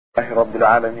الله رب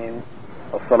العالمين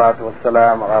والصلاة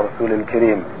والسلام على رسول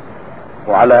الكريم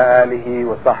وعلى آله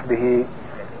وصحبه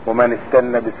ومن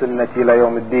استنى بسنة إلى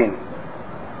يوم الدين.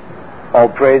 All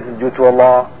praise is due to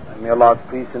Allah, and may Allah's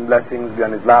peace and blessings be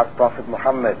on His last Prophet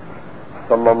Muhammad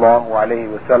sallallahu alayhi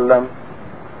wasallam,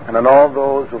 and on all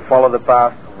those who follow the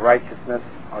path of righteousness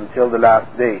until the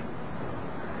last day.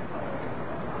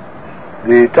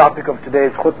 The topic of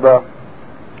today's khutbah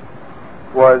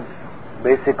was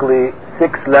basically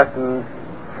 6 lessons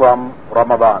from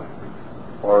Ramadan,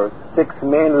 or 6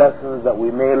 main lessons that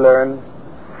we may learn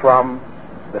from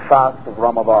the fast of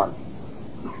Ramadan.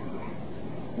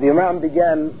 The Imam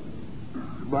began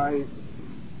by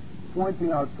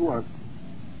pointing out to us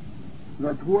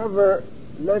that whoever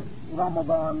lets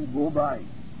Ramadan go by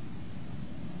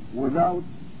without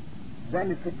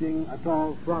benefiting at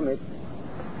all from it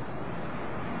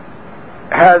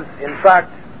has in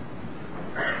fact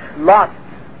lost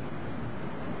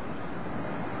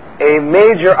a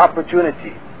major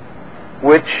opportunity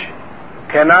which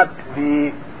cannot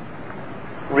be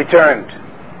returned.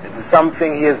 It is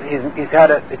something he's had.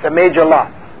 It's a major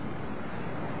loss.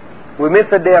 We miss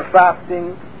a day of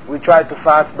fasting, we try to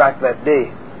fast back that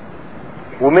day.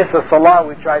 We miss a salah,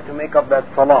 we try to make up that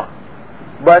salah.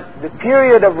 But the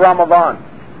period of Ramadan,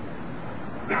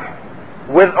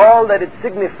 with all that it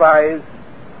signifies,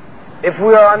 if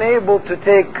we are unable to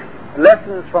take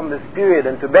lessons from this period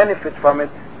and to benefit from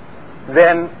it,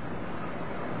 then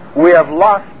we have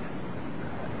lost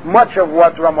much of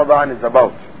what Ramadan is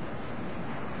about.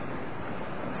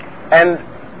 And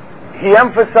he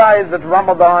emphasized that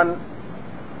Ramadan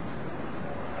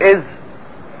is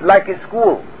like a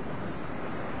school,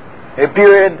 a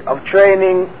period of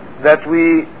training that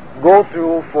we go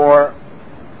through for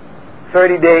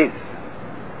 30 days,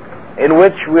 in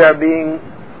which we are being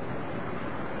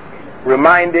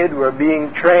reminded, we're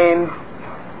being trained,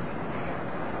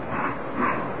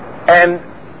 and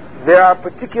there are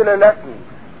particular lessons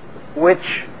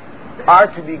which are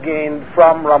to be gained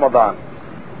from Ramadan.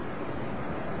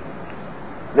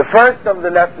 The first of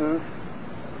the lessons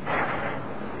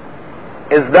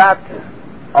is that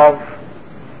of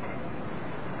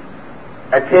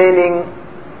attaining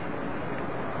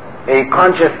a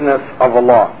consciousness of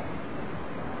Allah,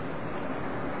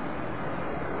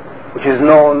 which is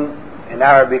known in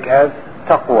Arabic as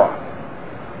taqwa.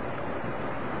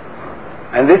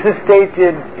 And this is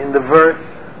stated in the verse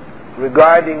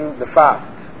regarding the fast.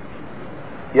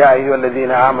 Ya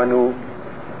ayyuhalladhina amanu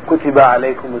kutiba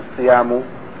alaykumus siyamu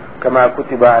kama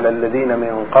kutiba ala alladhina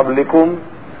min qablikum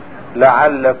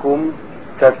la'allakum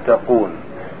tattaqun.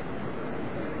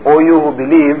 O you who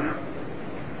believe,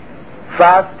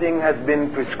 fasting has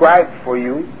been prescribed for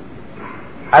you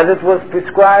as it was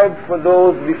prescribed for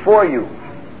those before you,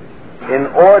 in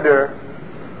order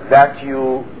that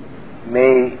you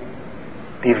may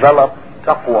develop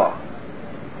taqwa.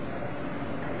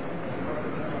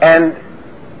 And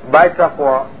by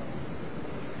taqwa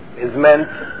is meant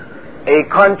a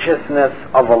consciousness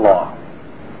of Allah,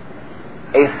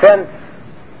 a sense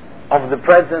of the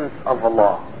presence of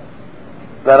Allah,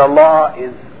 that Allah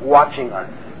is watching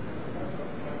us.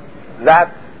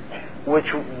 That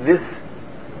which, this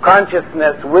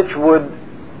consciousness which would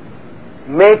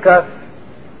make us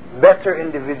better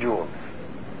individuals.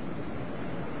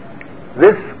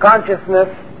 This consciousness,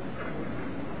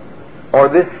 or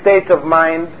this state of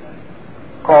mind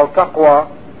called taqwa,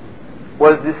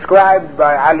 was described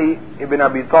by Ali ibn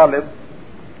Abi Talib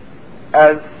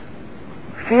as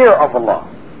fear of Allah,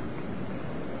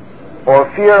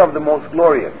 or fear of the Most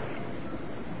Glorious,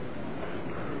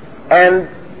 and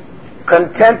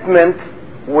contentment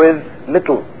with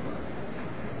little,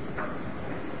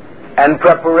 and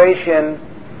preparation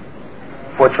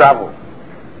for travel.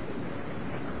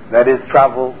 That is,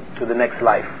 travel to the next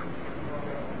life.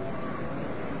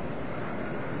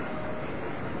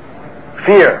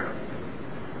 Fear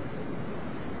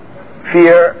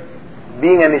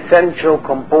being an essential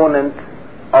component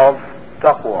of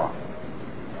taqwa.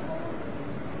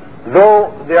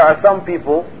 Though there are some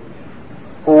people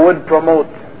who would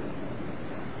promote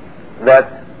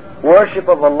that worship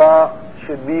of Allah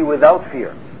should be without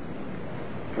fear.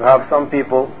 You have some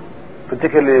people,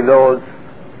 particularly those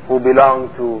who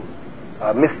belong to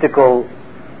mystical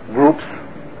groups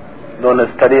known as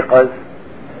tariqas,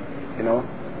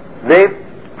 they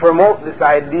promote this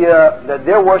idea that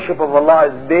their worship of Allah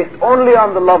is based only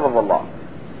on the love of Allah.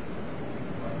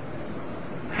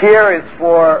 Fear is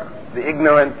for the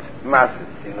ignorant masses.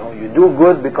 You do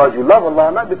good because you love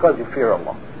Allah, not because you fear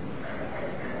Allah.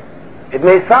 It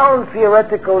may sound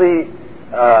theoretically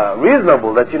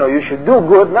reasonable that you should do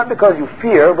good, not because you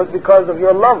fear, but because of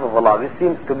your love of Allah. This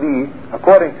seems to be,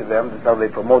 according to them, this is how they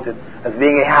promote it, as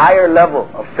being a higher level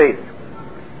of faith.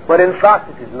 But in fact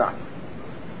it is not.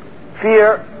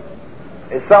 Fear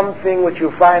is something which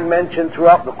you find mentioned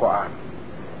throughout the Quran.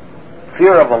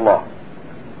 Fear of Allah.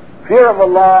 Fear of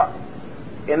Allah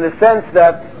in the sense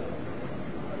that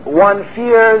one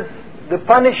fears the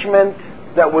punishment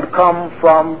that would come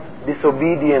from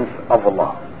disobedience of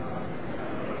Allah.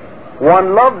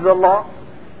 One loves Allah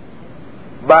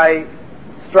by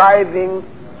striving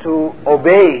to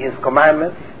obey His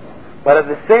commandments, but at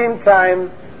the same time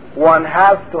one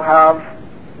has to have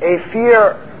a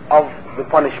fear of the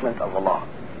punishment of Allah.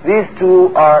 These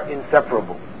two are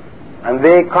inseparable, and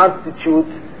they constitute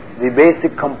the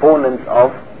basic components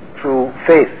of true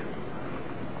faith.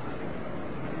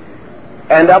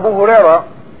 And Abu Huraira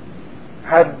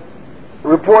had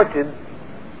reported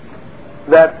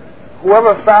that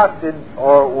whoever fasted,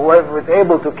 or whoever was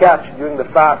able to catch during the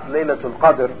fast Laylatul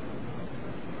Qadr,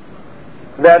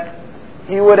 that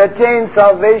he would attain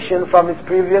salvation from his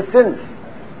previous sins.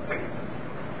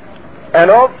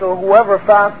 And also whoever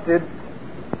fasted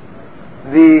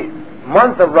the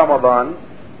month of Ramadan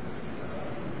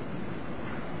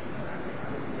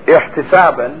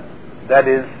ihtisaban, that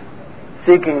is,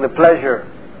 seeking the pleasure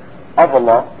of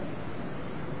Allah,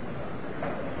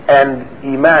 and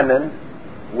imanan,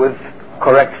 with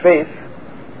correct faith,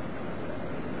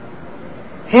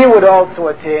 he would also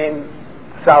attain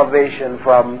salvation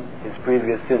from his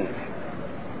previous sins.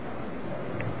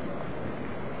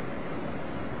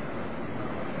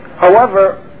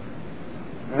 However,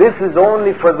 this is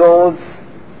only for those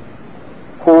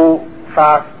who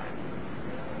fast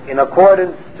in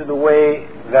accordance to the way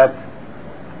that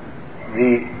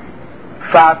the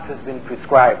fast has been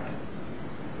prescribed.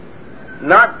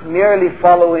 Not merely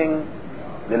following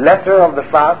the letter of the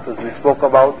fast, as we spoke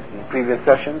about in previous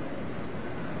sessions,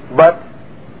 but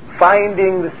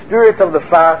finding the spirit of the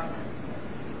fast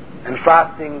and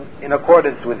fasting in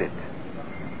accordance with it.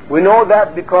 We know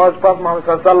that because Prophet Muhammad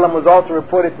ﷺ was also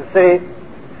reported to say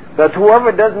that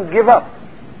whoever doesn't give up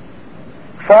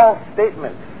false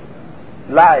statements,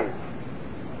 lies,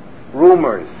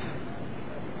 rumors,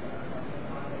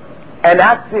 and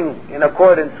acting in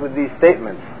accordance with these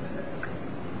statements,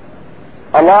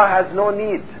 Allah has no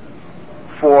need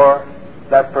for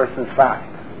that person's fast.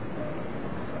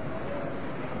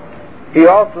 He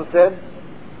also said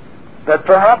that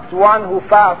perhaps one who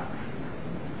fasts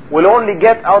will only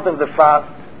get out of the fast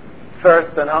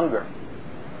thirst and hunger.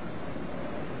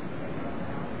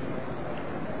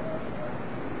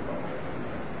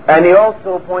 And he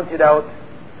also pointed out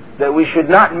that we should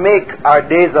not make our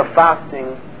days of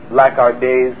fasting like our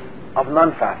days of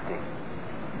non-fasting.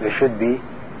 There should be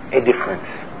a difference.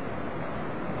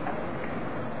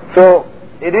 So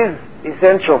it is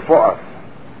essential for us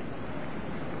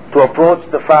to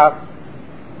approach the fast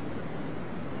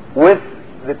with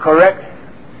the correct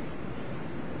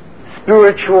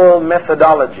spiritual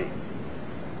methodology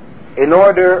in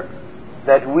order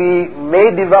that we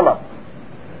may develop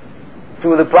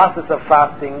through the process of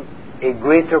fasting a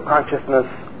greater consciousness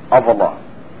of Allah.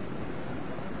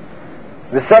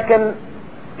 The second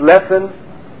lesson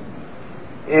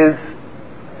is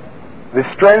the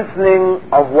strengthening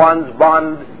of one's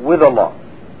bond with Allah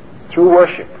through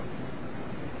worship.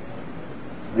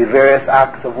 The various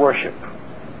acts of worship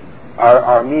are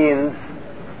our means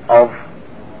of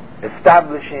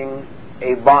establishing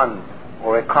a bond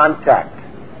or a contact,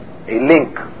 a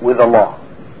link with Allah.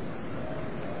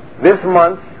 This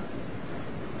month,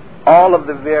 all of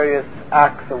the various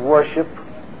acts of worship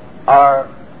are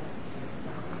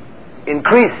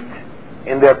increased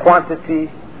in their quantity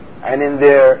and in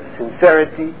their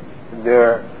sincerity, in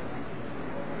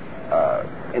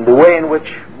the way in which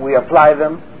we apply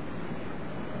them,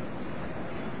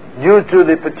 due to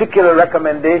the particular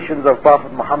recommendations of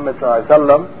Prophet Muhammad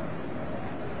ﷺ,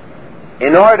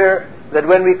 in order that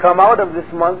when we come out of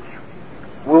this month,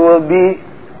 we will be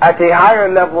at a higher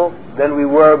level than we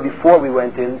were before we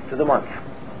went into the month.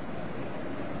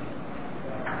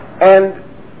 And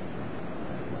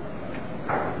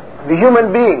the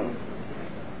human being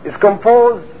is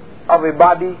composed of a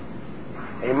body,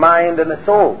 a mind, and a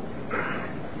soul.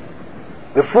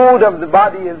 The food of the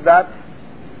body is that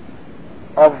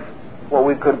of what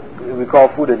we call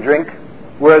food and drink,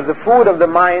 whereas the food of the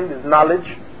mind is knowledge,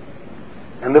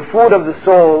 and the food of the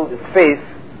soul is faith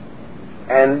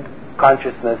and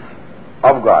consciousness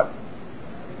of God.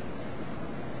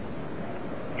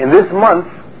 In this month,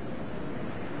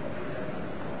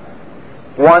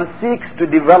 one seeks to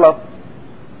develop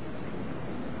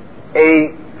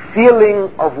a feeling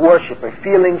of worship, a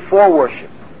feeling for worship,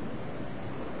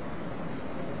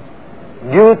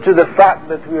 due to the fact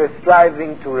that we are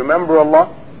striving to remember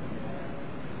Allah.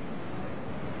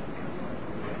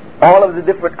 All of the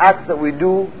different acts that we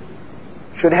do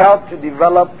should help to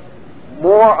develop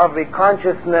more of a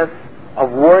consciousness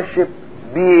of worship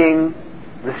being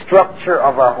the structure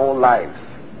of our whole lives.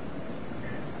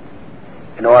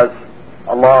 You know, as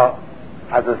Allah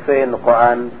has a say in the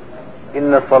Quran,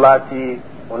 Inna salati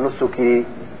wa nusuki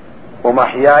wa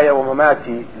mahyaya wa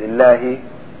mamati lillahi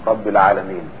rabbil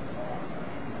alameen.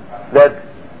 That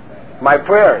my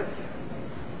prayers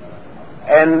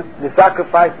and the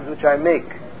sacrifices which I make,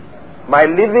 my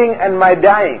living and my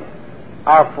dying,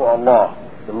 are for Allah,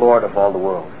 the Lord of all the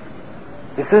worlds.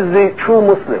 This is the true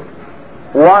Muslim,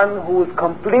 one whose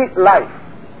complete life,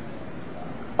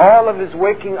 all of his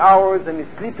waking hours and his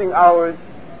sleeping hours,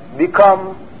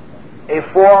 become a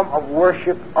form of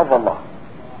worship of Allah.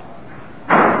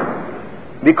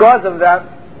 Because of that,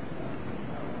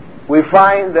 we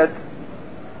find that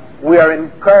we are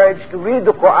encouraged to read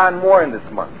the Quran more in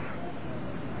this month.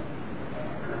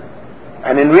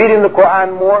 And in reading the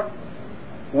Quran more,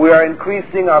 we are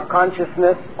increasing our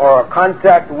consciousness or our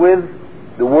contact with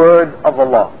the Word of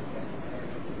Allah,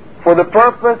 for the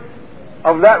purpose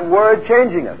of that Word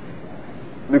changing us.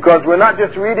 Because we're not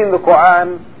just reading the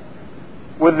Quran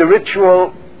with the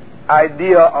ritual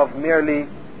idea of merely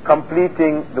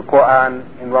completing the Quran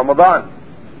in Ramadan.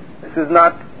 This is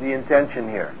not the intention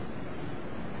here.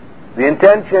 The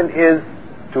intention is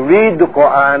to read the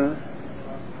Quran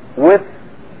with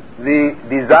the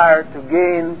desire to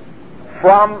gain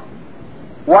from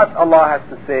what Allah has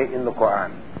to say in the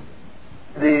Quran.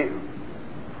 The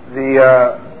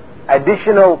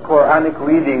additional Quranic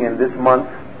reading in this month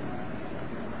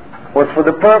was for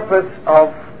the purpose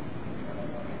of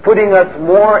putting us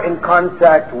more in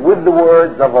contact with the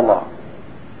words of Allah.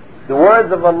 The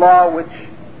words of Allah which,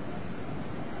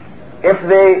 if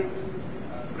they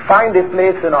find a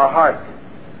place in our heart,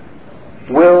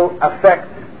 will affect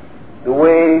the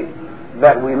way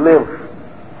that we live,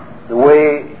 the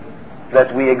way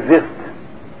that we exist.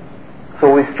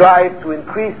 So we strive to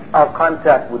increase our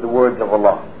contact with the words of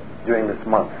Allah during this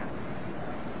month.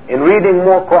 In reading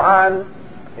more Quran,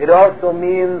 it also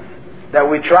means that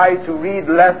we try to read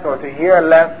less or to hear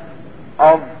less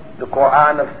of the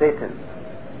Quran of Satan,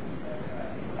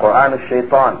 Quran of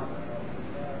Shaitan.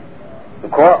 The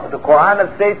Quran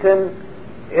of Satan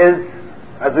is,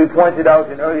 as we pointed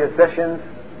out in earlier sessions,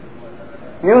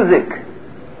 music,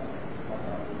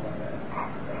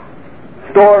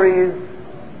 stories,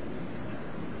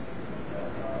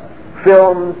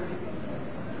 films,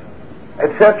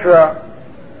 etc.,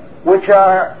 which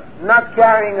are not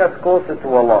carrying us closer to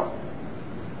Allah.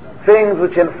 Things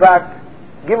which in fact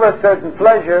give us certain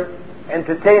pleasure,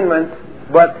 entertainment,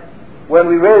 but when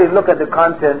we really look at the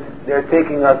content, they're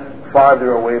taking us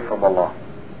farther away from Allah.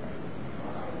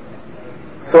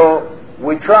 So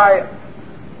we try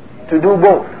to do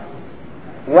both.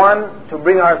 One, to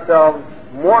bring ourselves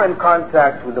more in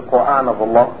contact with the Quran of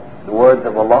Allah, the words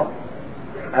of Allah.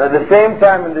 And at the same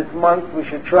time in this month we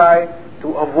should try to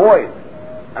avoid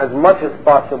as much as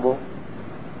possible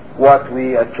what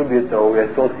we attribute or we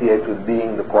associate with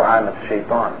being the Quran of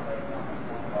Shaitan.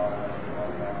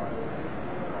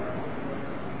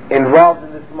 Involved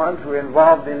in this month, we're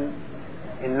involved in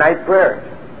night prayers,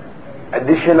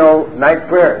 additional night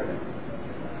prayers,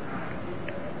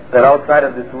 that outside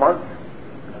of this month,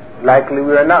 likely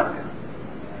we are not.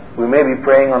 We may be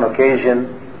praying on occasion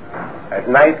at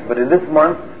night, but in this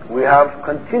month we have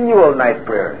continual night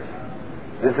prayers.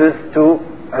 This is to,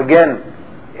 again,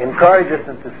 encourage us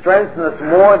and to strengthen us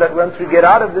more, that once we get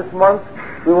out of this month,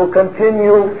 we will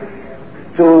continue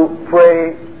to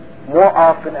pray more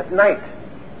often at night.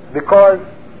 Because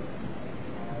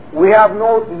we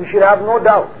should have no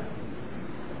doubt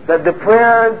that the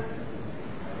prayers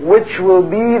which will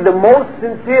be the most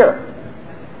sincere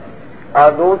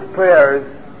are those prayers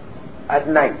at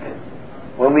night,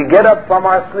 when we get up from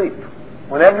our sleep,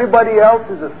 when everybody else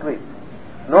is asleep,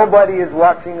 nobody is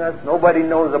watching us, nobody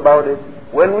knows about it.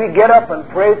 When we get up and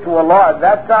pray to Allah at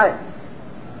that time,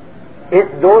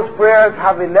 those prayers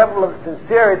have a level of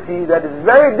sincerity that is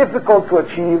very difficult to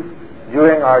achieve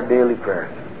during our daily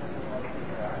prayers.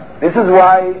 This is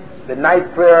why the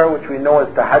night prayer, which we know as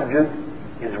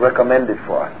tahajjud, is recommended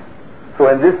for us. So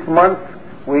in this month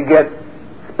we get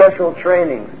special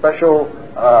training, special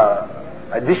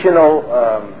additional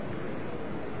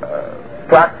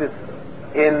practice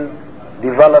in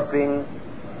developing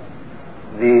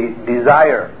the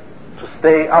desire to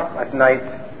stay up at night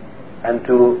and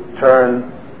to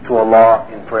turn to Allah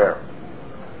in prayer.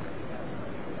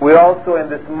 we also in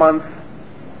this month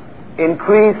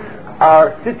increase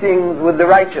our sittings with the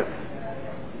righteous.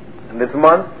 In this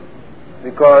month,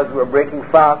 because we're breaking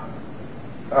fast,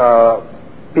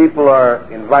 people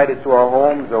are invited to our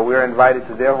homes, or we're invited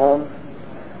to their homes.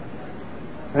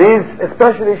 These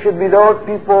especially should be those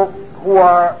people who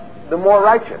are the more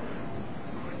righteous.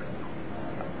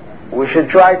 We should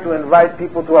try to invite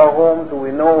people to our homes who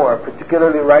we know are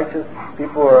particularly righteous,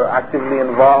 people who are actively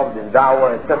involved in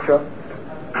da'wah, etc.,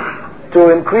 to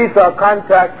increase our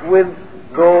contact with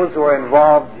those who are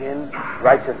involved in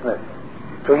righteousness,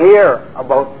 to hear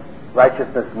about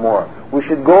righteousness more. We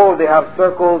should go, they have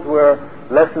circles where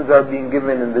lessons are being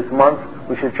given in this month.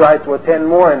 We should try to attend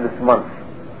more in this month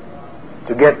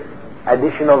to get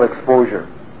additional exposure.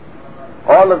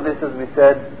 All of this, as we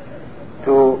said,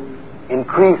 to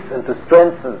increase and to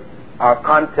strengthen our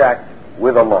contact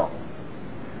with Allah.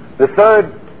 The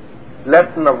third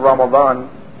lesson of Ramadan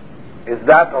is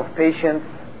that of patience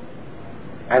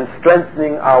and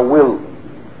strengthening our will.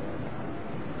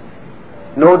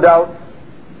 No doubt,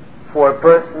 for a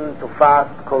person to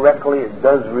fast correctly, it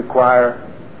does require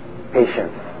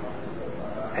patience.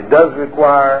 It does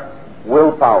require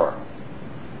willpower.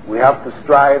 We have to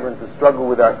strive and to struggle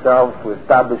with ourselves to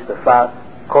establish the fast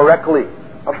correctly.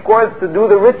 Of course, to do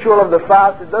the ritual of the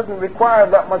fast, it doesn't require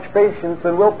that much patience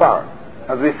and willpower.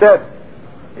 As we said,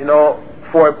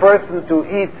 for a person to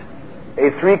eat a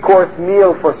 3-course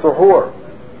meal for suhoor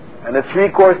and a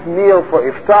 3-course meal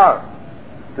for iftar,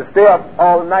 to stay up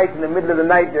all night, in the middle of the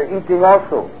night they're eating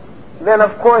also. Then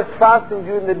of course fasting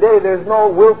during the day, there's no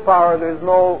willpower, there's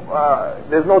no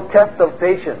test of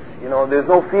patience, there's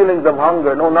no feelings of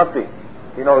hunger, no nothing.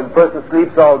 The person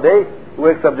sleeps all day, he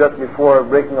wakes up just before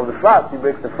breaking of the fast, he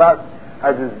breaks the fast,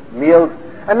 has his meals.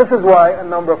 And this is why a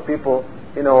number of people,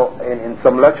 in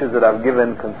some lectures that I've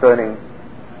given concerning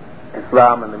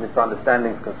Islam and the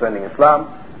misunderstandings concerning Islam,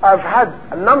 I've had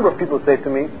a number of people say to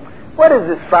me, what is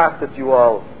this fast that you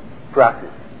all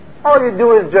practice? All you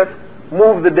do is just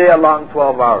move the day along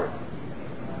 12 hours.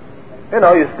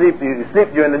 You sleep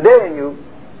during the day and you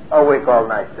awake all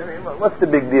night. What's the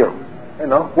big deal?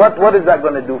 What is that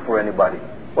going to do for anybody?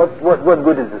 What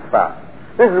good is this fast?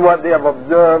 This is what they have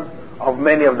observed of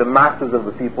many of the masses of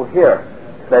the people here.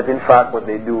 That in fact what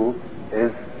they do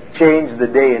is change the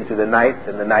day into the night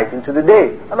and the night into the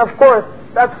day. And of course,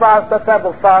 that type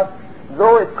of fast,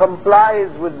 though it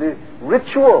complies with the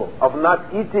ritual of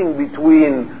not eating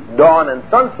between dawn and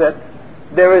sunset,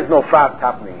 there is no fast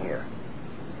happening here.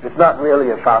 It's not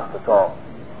really a fast at all.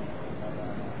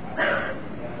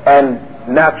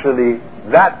 And naturally,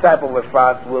 that type of a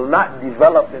fast will not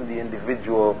develop in the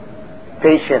individual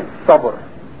patience, sabr.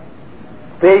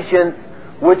 Patience,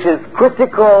 which is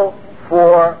critical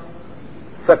for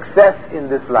success in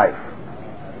this life.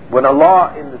 When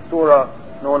Allah in the surah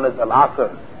known as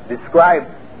Al-Asr described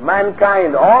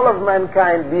mankind, all of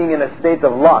mankind being in a state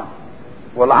of loss.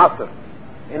 Wal-Asr.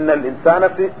 Inna al-insana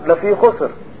lafi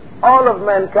khusr. All of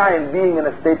mankind being in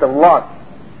a state of loss.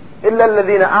 Illa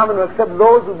alladhina amanu, except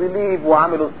those who believe wa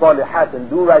amilu salihat and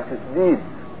do righteous deeds.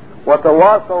 Wa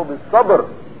tawasaw bil sabr.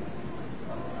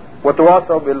 Wa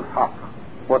tawasaw bil haqq.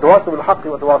 Wa tawasaw bil haqqi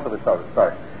wa tawasaw bil sabr.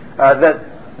 Sorry. That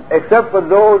except for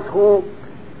those who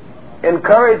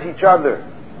encourage each other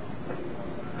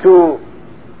to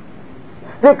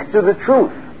stick to the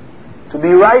truth, to be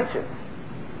righteous,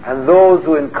 and those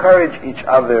who encourage each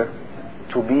other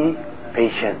to be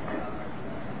patient.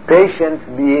 Patience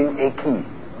being a key.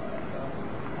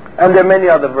 And there are many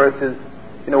other verses,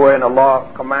 wherein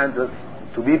Allah commands us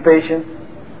to be patient,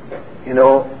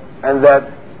 and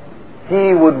that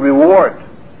He would reward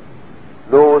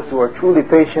those who are truly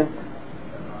patient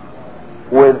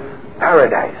with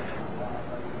paradise.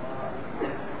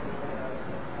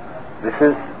 This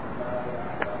is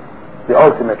the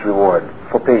ultimate reward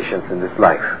for patience in this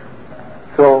life.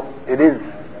 So it is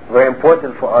very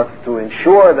important for us to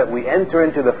ensure that we enter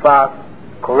into the fast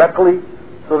correctly,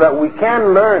 so that we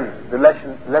can learn the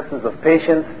lessons of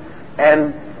patience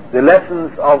and the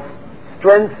lessons of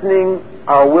strengthening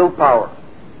our willpower,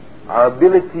 our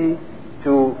ability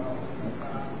to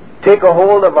take a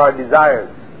hold of our desires,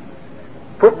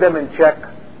 put them in check,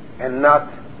 and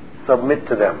not submit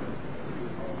to them.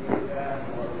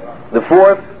 The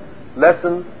fourth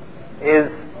lesson is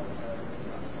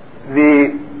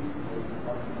the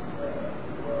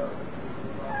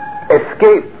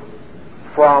escape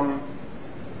from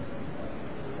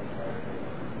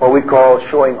what we call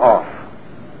showing off,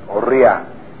 or riya.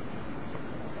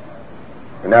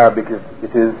 In Arabic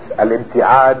it is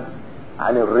al-ibti'ad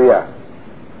an al-riya.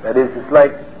 That is, it's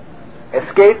like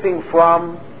escaping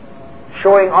from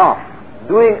showing off,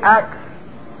 doing acts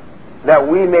that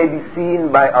we may be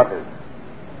seen by others.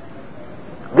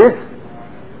 This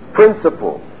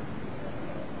principle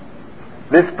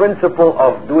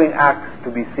of doing acts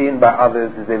to be seen by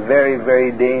others is a very,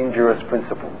 very dangerous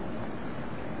principle.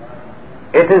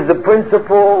 It is the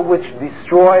principle which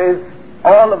destroys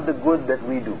all of the good that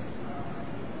we do.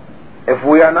 If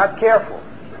we are not careful,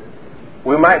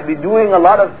 we might be doing a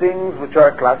lot of things which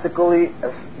are classically,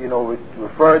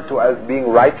 referred to as being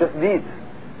righteous deeds.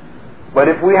 But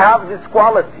if we have this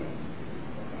quality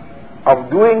of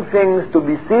doing things to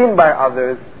be seen by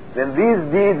others, then these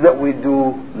deeds that we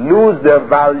do lose their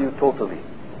value totally.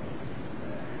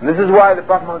 And this is why the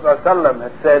Prophet ﷺ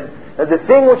has said that the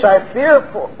thing which I fear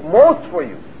most for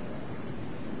you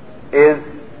is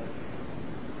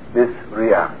this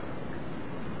riyah.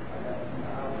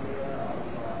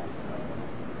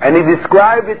 And he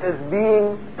described it as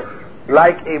being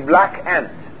like a black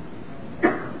ant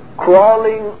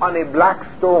crawling on a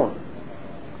black stone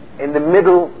in the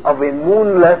middle of a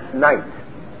moonless night.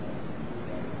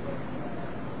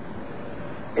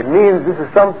 It means this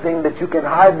is something that you can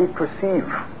hardly perceive,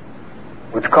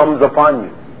 which comes upon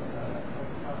you.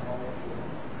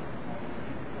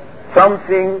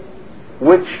 Something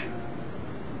which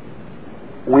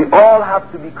we all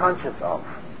have to be conscious of.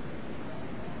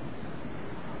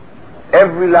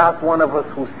 Every last one of us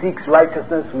who seeks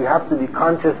righteousness, we have to be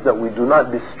conscious that we do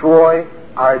not destroy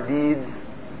our deeds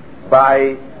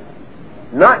by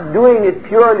not doing it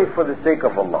purely for the sake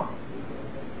of Allah,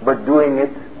 but doing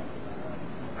it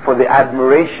for the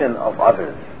admiration of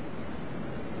others.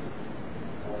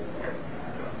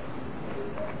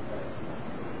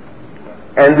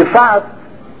 And the fast,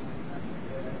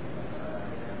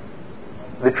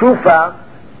 the true fast,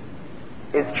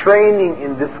 is training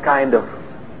in this kind of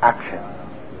action.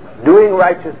 Doing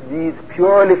righteous deeds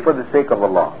purely for the sake of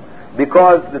Allah.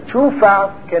 Because the true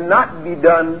fast cannot be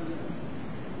done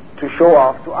to show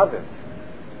off to others.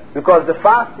 Because the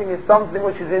fasting is something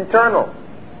which is internal.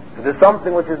 It is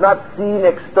something which is not seen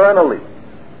externally.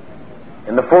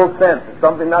 In the full sense, it's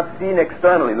something not seen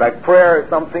externally. Like prayer is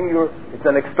something, it's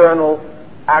an external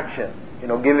action.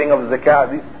 Giving of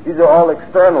zakat, these are all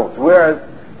externals. Whereas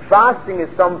fasting is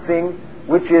something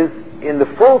which is, in the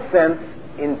full sense,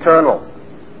 internal.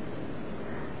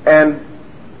 And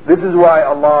this is why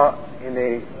Allah, in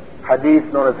a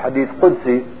hadith known as Hadith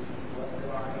Qudsi,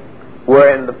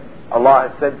 wherein Allah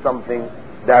has said something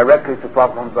directly to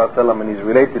Prophet Muhammad ﷺ, and He's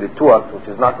related it to us, which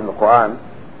is not in the Quran.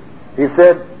 He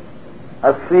said,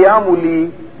 "As-siyamu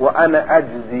li wa ana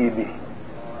ajzi bih."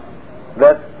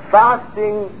 That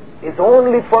fasting is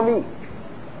only for me,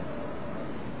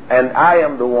 and I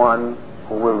am the one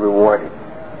who will reward it.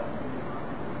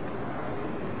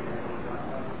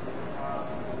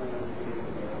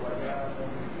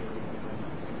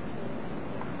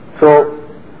 So,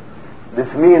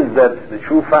 this means that the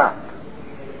true fast,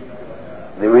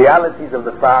 the realities of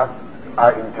the fast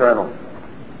are internal.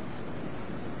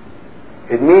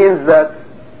 It means that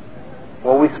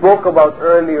what we spoke about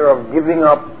earlier of giving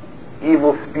up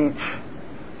evil speech,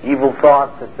 evil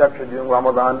thoughts, etc. during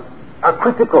Ramadan are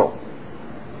critical.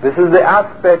 This is the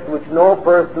aspect which no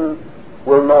person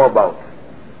will know about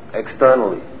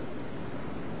externally.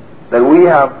 That we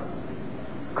have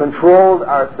controlled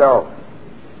ourselves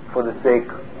for the sake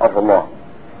of Allah.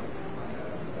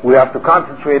 We have to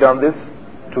concentrate on this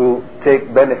to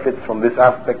take benefits from this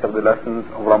aspect of the lessons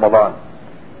of Ramadan.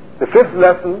 The fifth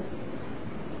lesson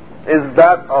is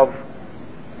that of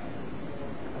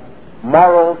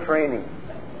moral training,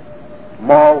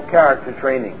 moral character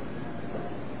training.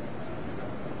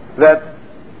 That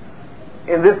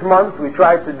in this month we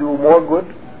try to do more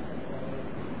good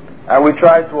and we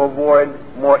try to avoid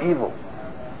more evil.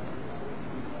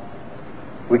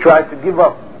 We try to give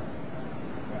up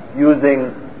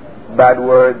using bad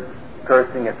words,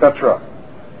 cursing, etc.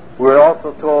 We're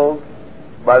also told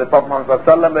by the Prophet Muhammad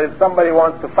ﷺ that if somebody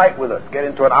wants to fight with us, get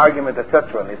into an argument,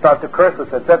 etc., and they start to curse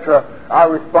us, etc., our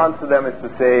response to them is to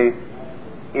say,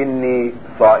 "Inni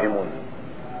sa'imun."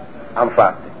 I'm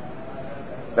fasting.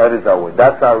 That is our way.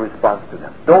 That's our response to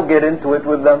them. Don't get into it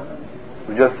with them.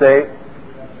 We just say,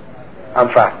 "I'm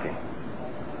fasting."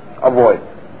 Avoid.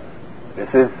 This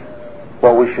is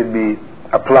what we should be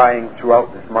applying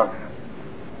throughout this month.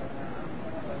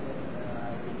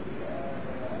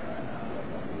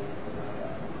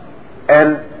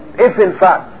 And if in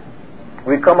fact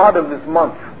we come out of this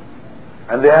month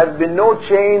and there has been no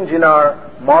change in our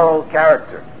moral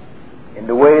character, in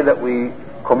the way that we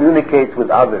communicate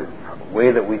with others, the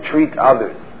way that we treat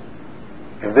others,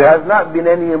 if there has not been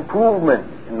any improvement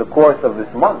in the course of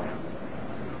this month,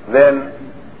 then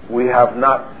we have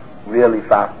not really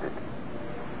fasted.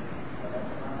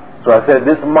 So I said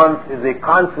this month is a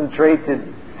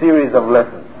concentrated series of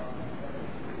lessons.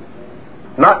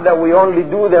 Not that we only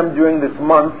do them during this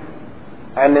month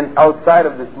and then outside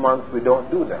of this month we don't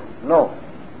do them. No.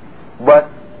 But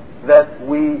that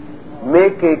we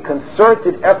make a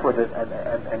concerted effort,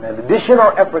 an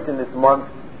additional effort in this month,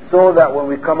 so that when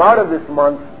we come out of this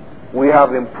month we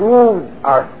have improved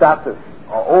our status,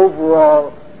 our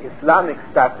overall Islamic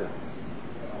status.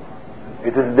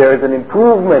 There is an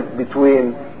improvement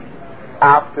between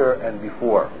after and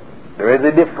before. There is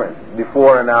a difference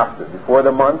before and after. Before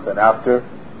the month and after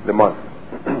the month.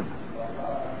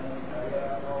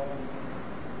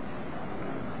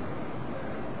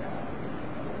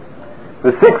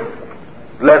 The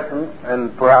sixth lesson,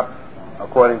 and perhaps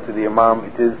according to the Imam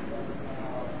it is,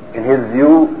 in his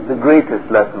view, the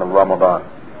greatest lesson of Ramadan.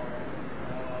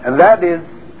 And that is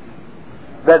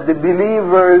that the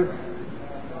believers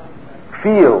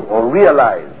feel or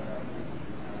realize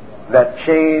that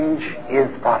change is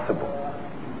possible.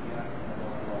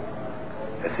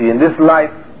 You see, in this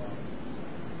life,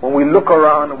 when we look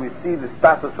around and we see the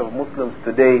status of Muslims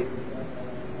today,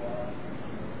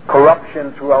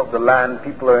 corruption throughout the land,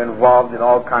 people are involved in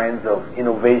all kinds of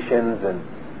innovations, and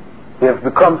they have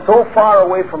become so far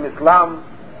away from Islam,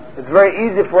 it's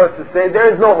very easy for us to say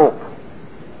there is no hope.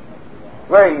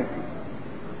 Very easy.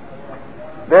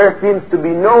 There seems to be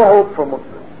no hope for Muslims.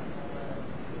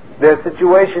 Their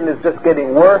situation is just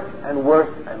getting worse and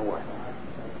worse and worse.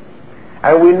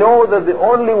 And we know that the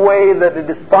only way that it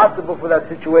is possible for that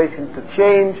situation to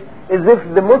change is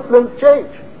if the Muslims change.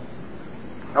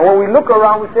 And when we look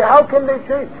around, we say, how can they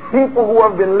change? People who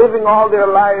have been living all their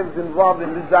lives involved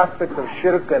in these aspects of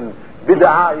shirk and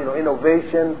bid'ah,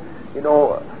 innovation,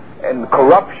 and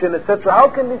corruption, etc. How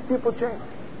can these people change?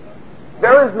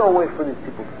 There is no way for these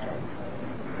people to change.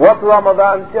 What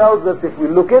Ramadan tells us, if we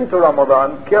look into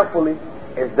Ramadan carefully,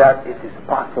 is that it is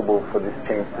possible for this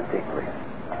change to take place.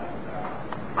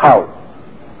 How?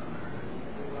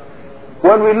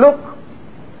 When we look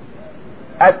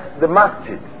at the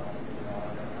masjid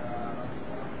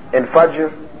in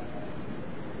Fajr,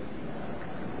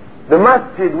 the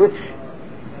masjid which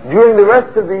during the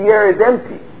rest of the year is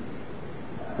empty,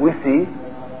 we see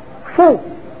full.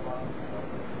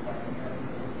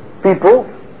 People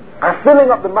are filling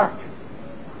up the masjid.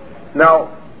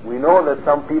 Now, we know that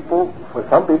for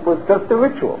some people it's just a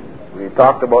ritual. We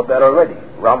talked about that already.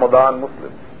 Ramadan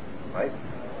Muslims, right?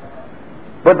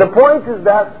 But the point is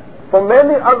that for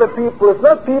many other people, it's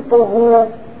not people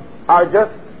who are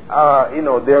just,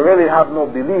 they really have no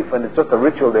belief and it's just a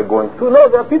ritual they're going through. No,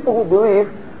 there are people who believe,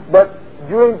 but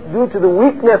due to the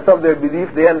weakness of their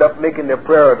belief, they end up making their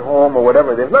prayer at home or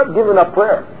whatever. They've not given up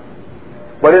prayer.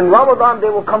 But in Ramadan, they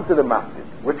will come to the masjid,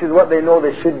 which is what they know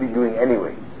they should be doing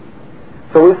anyway.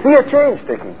 So we see a change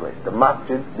taking place. The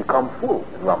masjids become full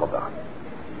in Ramadan,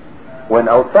 when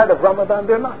outside of Ramadan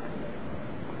they're not.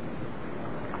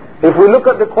 If we look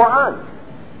at the Qur'an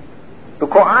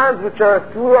which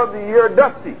are throughout the year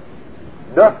dusty,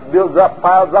 dust builds up,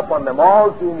 piles up on them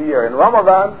all through the year. In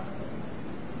Ramadan,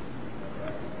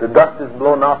 the dust is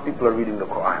blown off, people are reading the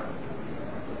Qur'an.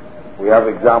 We have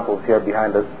examples here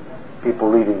behind us, people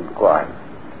reading the Qur'an.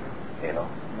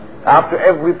 After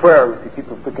every prayer we see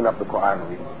people picking up the Qur'an and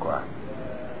reading the Qur'an.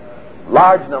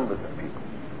 Large numbers of people.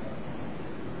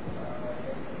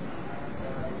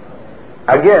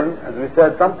 Again, as we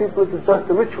said, some people it's just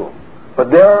a ritual. But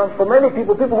there are, for many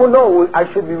people who know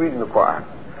I should be reading the Qur'an.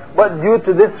 But due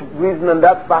to this reason and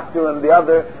that factor and the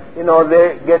other,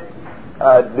 they get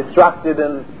distracted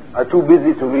and are too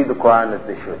busy to read the Qur'an as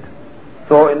they should.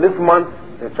 So in this month,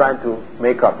 they're trying to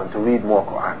make up and to read more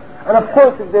Qur'an. And of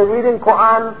course, if they're reading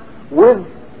Qur'an with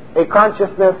a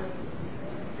consciousness,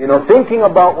 thinking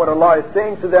about what Allah is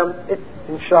saying to them, it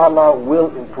inshallah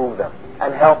will improve them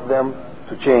and help them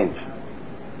to change.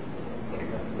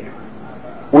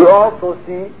 We also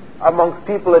see amongst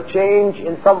people a change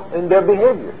in their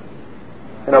behavior.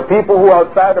 People who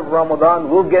outside of Ramadan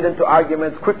will get into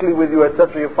arguments quickly with you,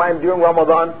 etc. You find during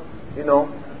Ramadan,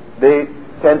 they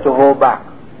tend to hold back.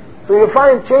 So you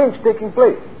find change taking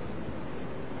place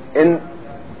in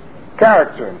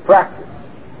character and practice.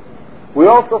 We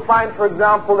also find, for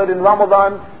example, that in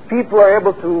Ramadan people are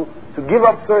able to give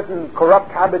up certain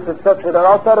corrupt habits, etc. that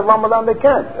outside of Ramadan they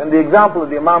can't. And the example that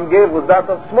the Imam gave was that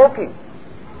of smoking.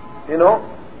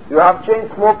 You have chain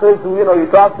smokers who, you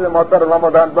talk to them outside of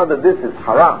Ramadan, brother, this is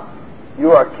haram.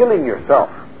 You are killing yourself.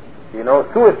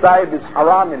 Suicide is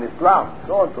haram in Islam.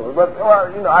 So and so. But,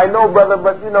 I know, brother,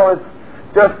 but, it's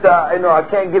just, I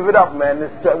can't give it up, man.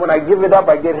 When I give it up,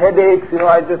 I get headaches,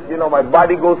 my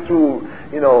body goes through,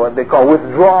 what they call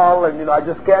withdrawal, and, I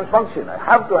just can't function. I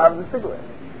have to have the cigarette.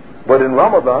 But in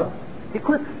Ramadan, he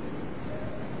quits.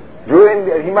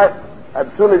 He might, as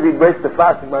soon as he breaks the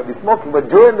fast, he might be smoking, but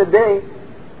during the day,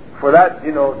 for that,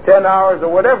 10 hours or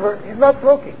whatever, he's not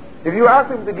smoking. If you ask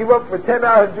him to give up for 10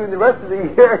 hours during the rest of the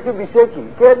year, he'll be shaking.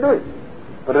 He can't do it.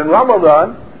 But in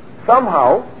Ramadan,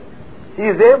 somehow, he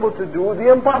is able to do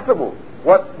the impossible.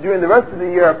 What during the rest of the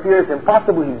year appears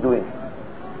impossible, he's doing.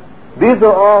 These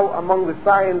are all among the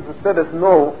signs that let us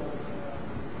know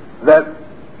that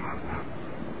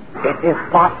it is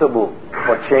possible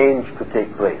for change to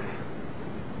take place.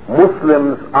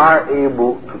 Muslims are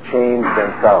able to change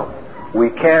themselves. We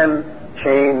can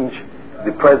change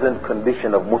the present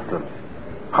condition of Muslims.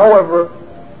 However,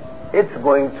 it's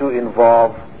going to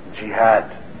involve jihad.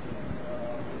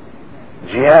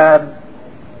 Jihad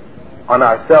on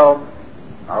ourselves,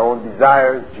 our own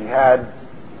desires, jihad,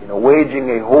 waging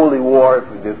a holy war, if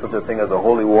we do such a thing as a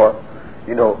holy war,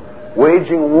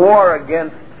 waging war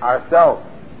against ourselves,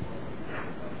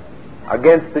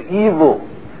 against the evil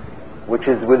which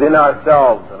is within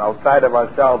ourselves and outside of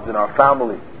ourselves, in our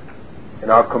family, in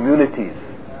our communities,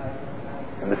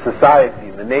 in the society,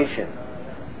 in the nation.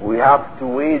 We have to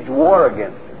wage war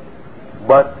against it.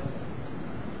 But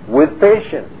with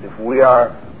patience, if we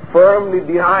are firmly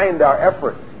behind our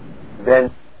efforts,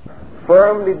 then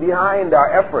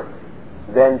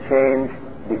change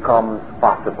becomes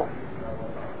possible.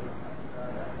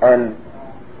 And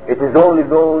it is only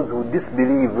those who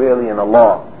disbelieve really in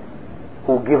Allah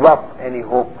who give up any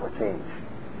hope for change,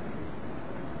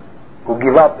 who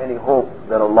give up any hope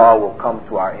that Allah will come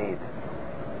to our aid.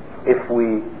 If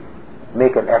we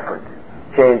make an effort,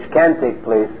 change can take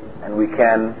place and we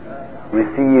can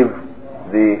receive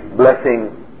the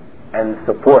blessing and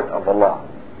support of Allah,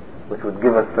 which would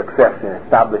give us success in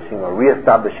establishing or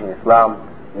re-establishing Islam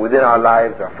within our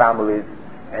lives, our families,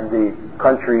 and the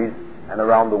countries and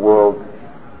around the world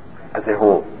as a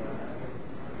whole.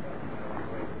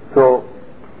 So,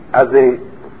 as a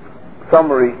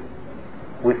summary,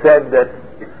 we said that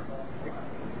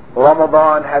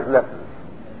Ramadan has lessons.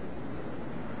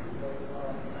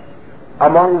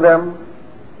 Among them,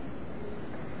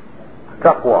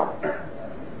 taqwa,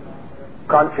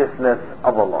 consciousness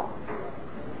of Allah.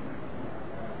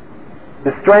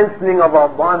 The strengthening of our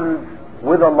bonds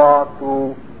with Allah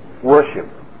through worship.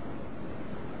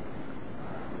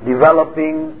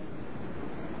 Developing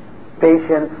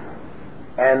patience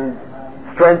and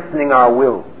strengthening our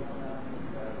will.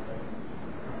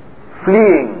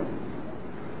 Fleeing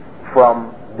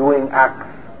from doing acts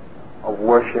of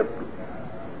worship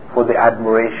for the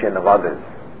admiration of others.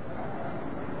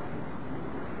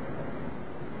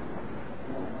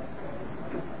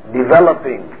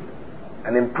 Developing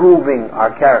and improving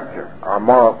our character, our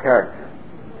moral character.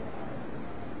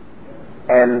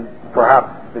 And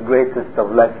perhaps the greatest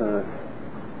of lessons,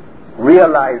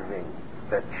 realizing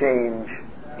that change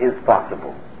is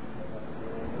possible.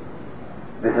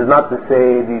 This is not to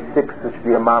say these 6 which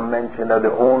the Imam mentioned are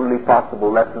the only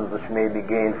possible lessons which may be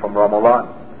gained from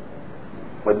Ramadan.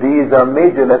 But these are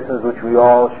major lessons which we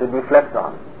all should reflect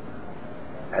on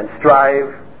and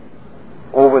strive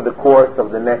over the course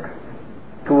of the next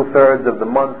 2/3 of the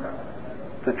month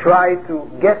to try to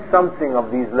get something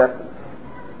of these lessons,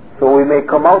 so we may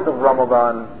come out of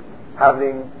Ramadan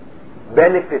having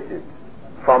benefited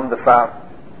from the fast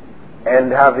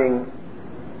and having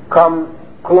come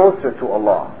closer to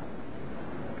Allah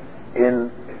in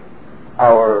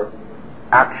our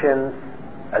actions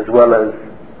as well as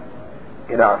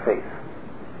in our faith.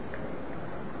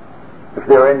 If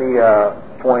there are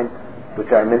any points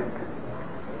which I missed,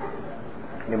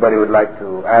 anybody would like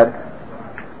to add?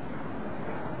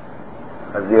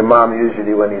 As the Imam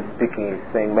usually, when he's speaking,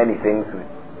 he's saying many things. We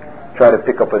try to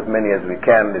pick up as many as we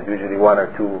can. There's usually 1 or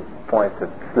 2 points that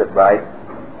slip by.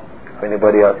 If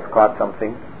anybody else caught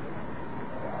something.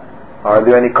 Are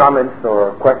there any comments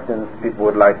or questions people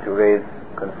would like to raise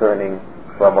concerning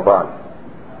Ramadan?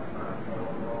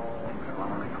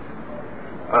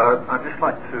 I'd just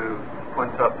like to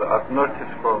point out that I've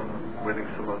noticed from reading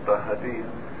some of the hadith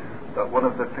that one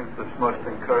of the things that's most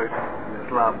encouraged in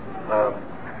Islam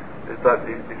is that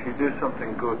if you do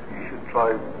something good, you should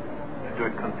try to do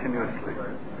it continuously,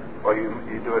 or you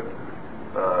do it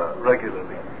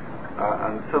regularly.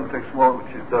 And something small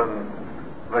which is done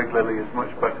regularly is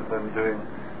much better than doing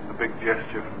a big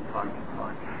gesture from time to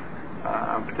time.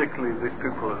 And particularly these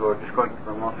people who are just going to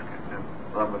the mosque in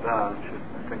Ramadan should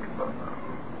think about that.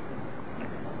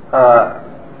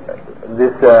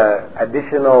 This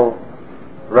additional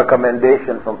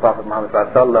recommendation from Prophet Muhammad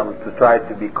ﷺ to try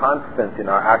to be constant in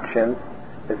our actions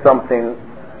is something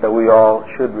that we all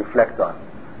should reflect on.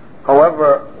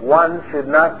 However, one should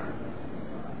not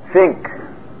think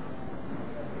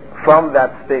from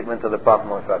that statement of the Prophet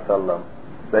Muhammad ﷺ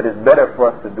that it's better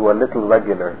for us to do a little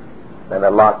regular than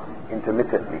a lot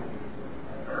intermittently.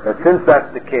 But since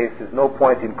that's the case, there's no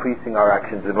point increasing our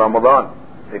actions in Ramadan,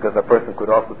 because a person could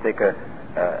also take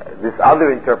this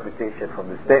other interpretation from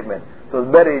the statement. So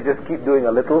it's better you just keep doing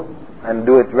a little and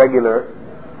do it regular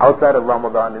outside of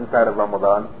Ramadan, inside of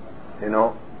Ramadan,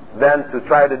 than to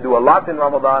try to do a lot in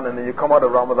Ramadan and then you come out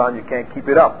of Ramadan, you can't keep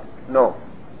it up. No.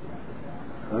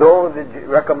 Though the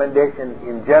recommendation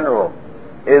in general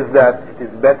is that it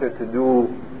is better to do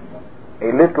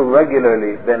a little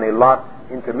regularly than a lot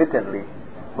intermittently,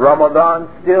 Ramadan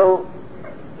still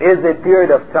is a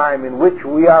period of time in which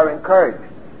we are encouraged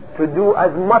to do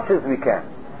as much as we can,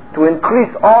 to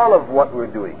increase all of what we're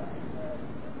doing.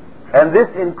 And this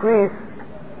increase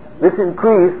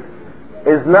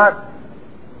is not,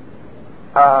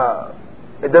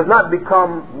 it does not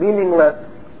become meaningless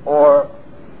or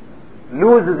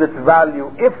loses its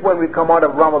value if when we come out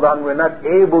of Ramadan we're not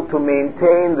able to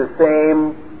maintain the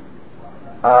same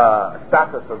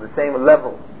status or the same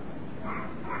level.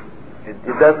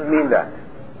 It doesn't mean that.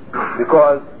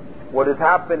 Because what has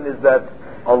happened is that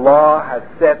Allah has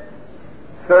set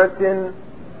certain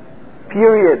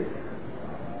periods,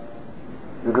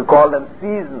 you could call them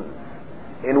seasons,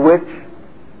 in which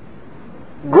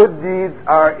good deeds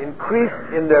are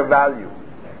increased in their value.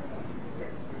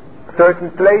 Certain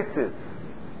places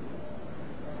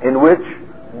in which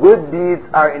good deeds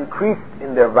are increased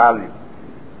in their value.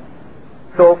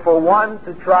 So for one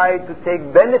to try to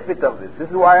take benefit of this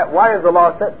is why has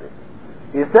Allah said this?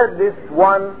 He said this,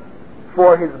 one,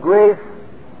 for His grace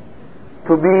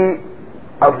to be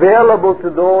available to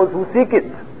those who seek it,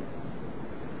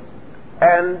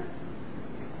 and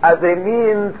as a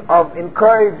means of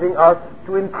encouraging us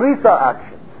to increase our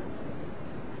actions,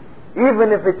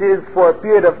 even if it is for a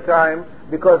period of time,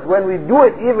 because when we do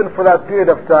it even for that period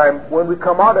of time, when we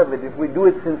come out of it, if we do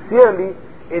it sincerely,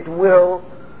 it will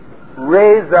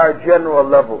raise our general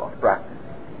level of practice.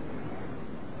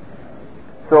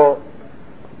 So,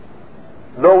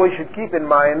 though we should keep in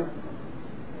mind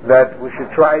that we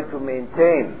should try to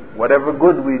maintain whatever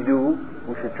good we do,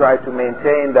 we should try to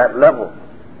maintain that level.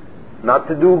 Not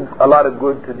to do a lot of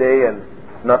good today and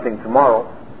nothing tomorrow,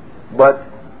 but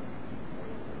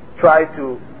try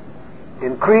to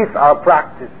increase our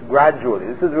practice gradually.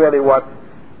 This is really what,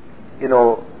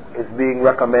 is being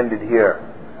recommended here.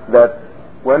 That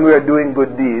when we are doing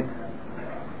good deeds,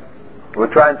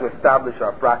 we're trying to establish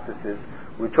our practices.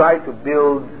 We try to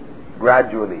build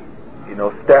gradually,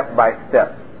 step by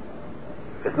step.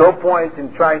 There's no point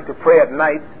in trying to pray at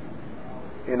night,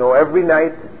 every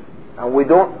night, and we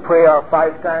don't pray our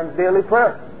 5 times daily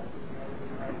prayer.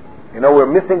 We're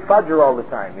missing Fajr all the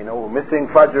time. We're missing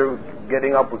Fajr,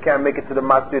 getting up, we can't make it to the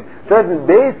masjid. Certain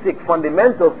basic,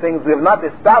 fundamental things we have not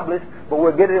established, but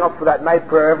we're getting up for that night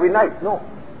prayer every night. No.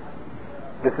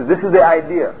 This is the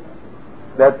idea.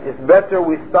 That it's better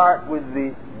we start with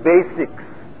the basics.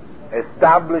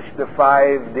 Establish the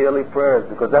 5 daily prayers,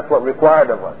 because that's what's required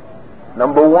of us.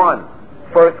 Number 1,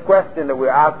 first question that we're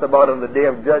asked about on the Day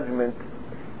of Judgment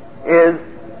is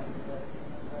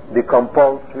the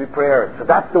compulsory prayers. So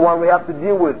that's the one we have to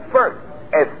deal with first.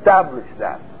 Establish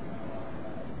that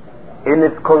in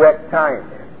its correct time,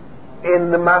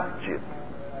 in the masjid.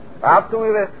 After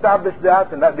we've established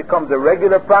that, and that becomes a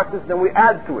regular practice, then we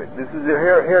add to it.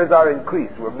 Here's our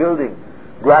increase. We're building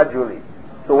gradually.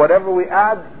 So whatever we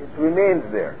add, it remains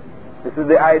there. This is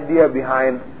the idea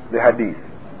behind the hadith.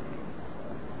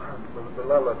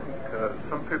 Bilal, I think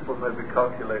some people maybe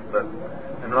calculate that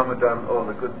in Ramadan all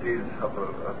the good deeds have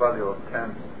a value of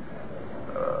 10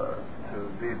 to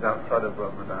deeds outside of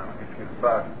Ramadan. If you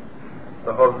fast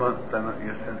the whole month, then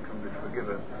your sins can be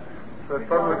forgiven. So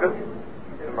if I'm good,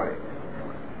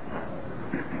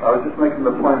 I was just making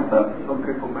the point that some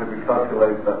people maybe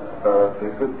calculate that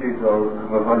the good deeds are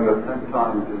of a value of 10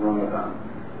 times in Ramadan,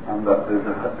 and that there's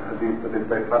a hadith that if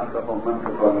they fast the whole month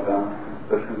of Ramadan,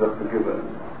 their sins are forgiven.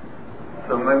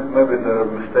 So maybe they're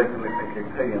mistakenly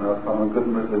thinking, hey, if I'm a good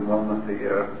Muslim 1 month a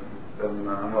year, then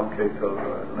I'm okay till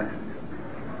next year.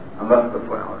 And that's the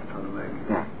point I was trying to make.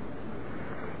 Yeah.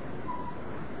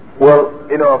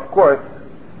 Well, of course,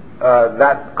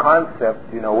 that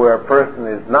concept, where a person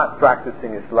is not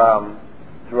practicing Islam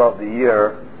throughout the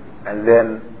year and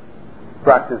then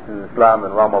practices Islam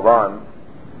in Ramadan,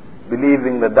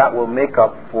 believing that will make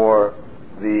up for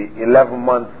the 11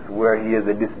 months where he is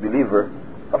a disbeliever.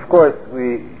 Of course,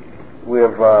 we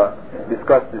have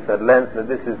discussed this at length, that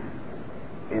this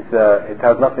it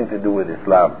has nothing to do with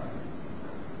Islam.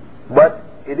 But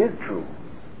it is true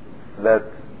that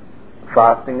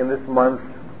fasting in this month,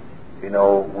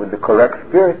 with the correct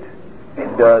spirit,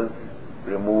 it does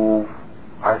remove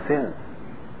our sins.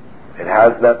 It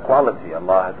has that quality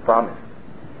Allah has promised.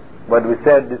 But we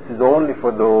said this is only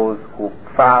for those who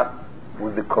fast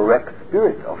with the correct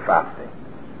spirit of fasting.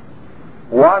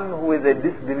 One who is a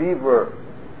disbeliever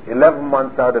 11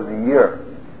 months out of the year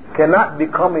cannot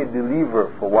become a believer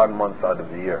for 1 month out of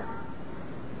the year.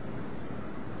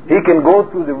 He can go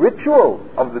through the ritual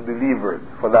of the believers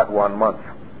for that 1 month,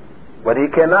 but he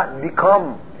cannot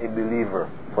become a believer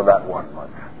for that 1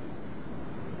 month.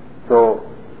 So,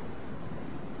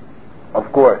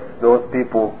 of course, those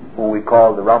people who we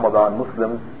call the Ramadan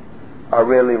Muslims are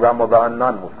really Ramadan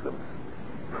non-Muslims.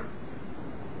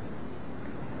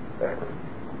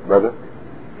 Brother?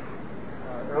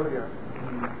 Earlier,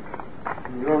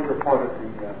 in the earlier part of the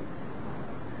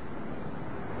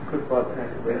Khutbah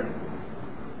translation,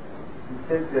 you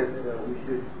said that we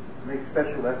should make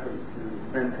special efforts to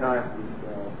spend time with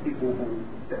people who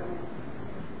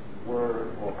were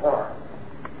or are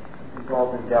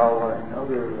involved in dawah and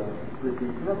other good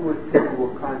deeds. In other words, people who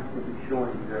are constantly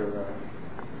showing their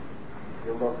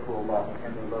love for Allah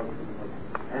and their love for the Muslims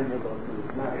and their love for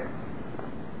Islam.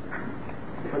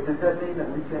 But does that mean that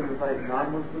we can invite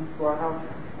non-Muslims to our house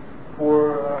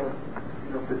for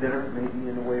dinner, maybe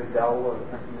in the way of dawah or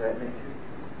something of that nature?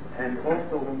 And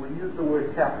also, when we use the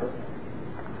word kafir,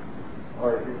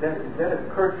 or is that a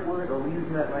curse word, or are we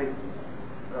using that like,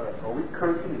 are we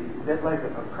cursing? Is that like a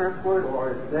curse word,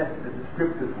 or is that a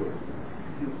descriptive word?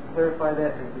 Could you clarify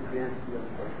that and could you answer the other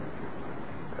question?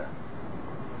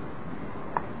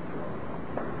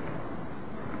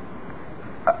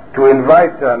 To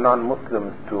invite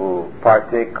non-Muslims to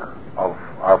partake of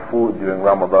our food during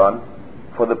Ramadan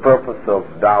for the purpose of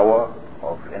dawah,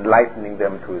 of enlightening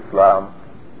them to Islam,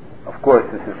 of course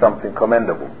this is something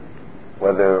commendable,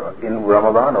 whether in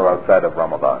Ramadan or outside of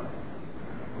Ramadan.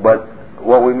 But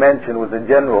what we mentioned was a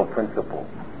general principle,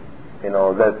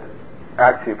 that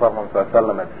actually Prophet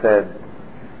ﷺ had said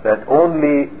that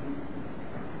only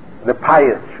the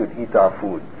pious should eat our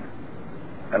food,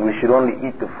 and we should only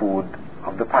eat the food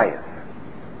of the pious.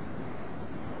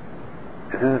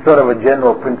 This is sort of a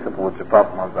general principle which the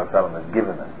Prophet ﷺ has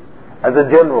given us, as a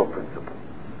general principle.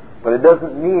 But it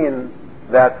doesn't mean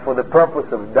that for the purpose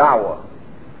of da'wah,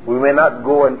 we may not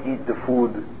go and eat the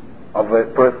food of a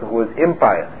person who is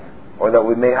impious, or that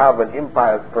we may have an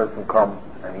impious person come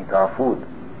and eat our food.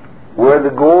 Where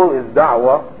the goal is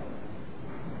da'wah,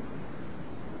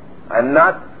 and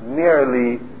not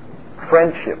merely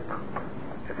friendship.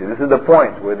 This is the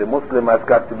point where the Muslim has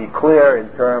got to be clear in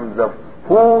terms of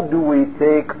who do we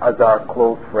take as our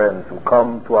close friends who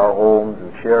come to our homes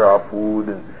and share our food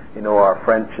and our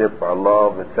friendship, our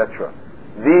love, etc.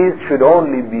 These should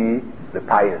only be the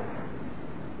pious.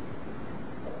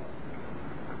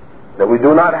 That we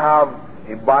do not have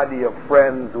a body of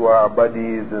friends who are our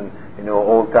buddies and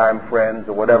old time friends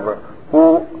or whatever,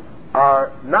 who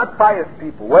are not pious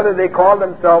people, whether they call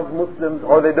themselves Muslims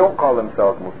or they don't call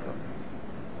themselves Muslims.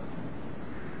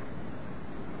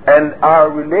 And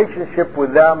our relationship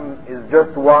with them is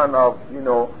just one of,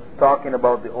 talking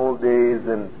about the old days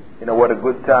and, what a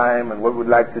good time and what we'd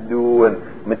like to do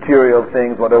and material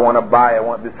things, what I want to buy, I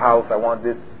want this house, I want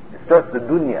this. It's just the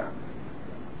dunya.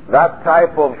 That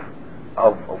type of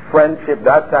friendship,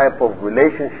 that type of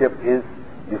relationship is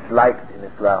disliked in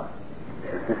Islam.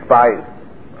 It's despised.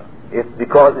 It's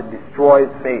because it destroys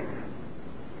faith.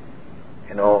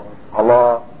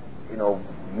 Allah,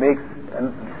 makes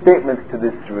statements to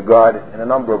this regard in a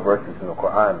number of verses in the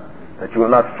Quran, that you will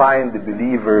not find the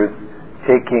believers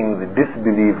taking the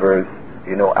disbelievers,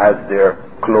 as their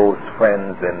close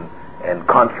friends and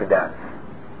confidants.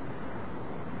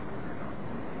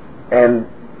 And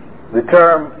the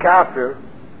term kafir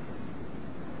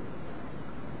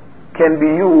can be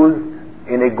used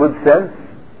in a good sense,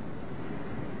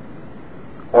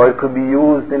 or it could be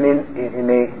used in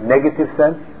a negative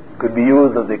sense. It could be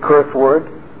used as a curse word,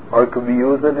 or it could be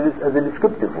used as a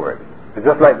descriptive word. It's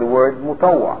just like the word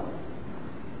mutawwa,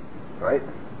 right?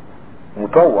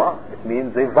 Mutawwa, it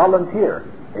means a volunteer,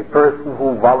 a person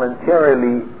who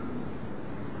voluntarily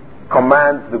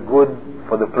commands the good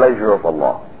for the pleasure of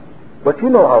Allah. But you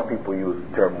know how people use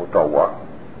the term mutawwa,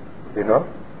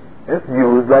 It's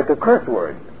used like a curse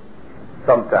word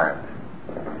sometimes.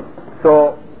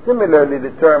 So, similarly,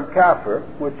 the term kafir,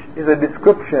 which is a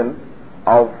description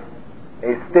of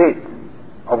a state,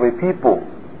 of a people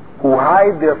who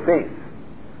hide their faith,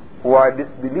 who are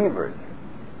disbelievers.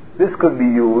 This could be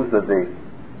used as a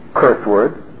curse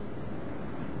word.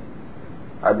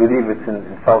 I believe it's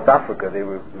in South Africa they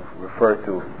refer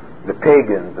to the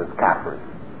pagans as kafirs.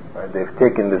 Right? They've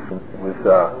taken this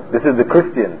is the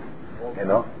Christians you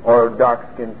know, or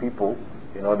dark-skinned people,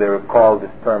 you know, they recall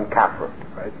this term kafir,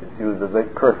 right? It's used as a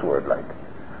curse word, like.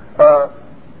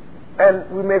 And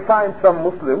we may find some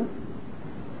Muslims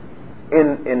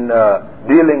in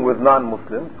dealing with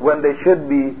non-Muslims when they should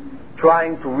be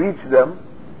trying to reach them,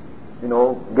 you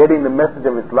know, getting the message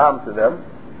of Islam to them,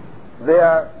 they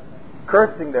are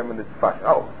cursing them in this fashion.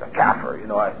 Oh, it's a kafir, you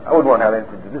know, I wouldn't want to have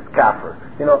anything to do with this kafir.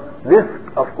 You know, this,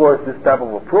 of course, this type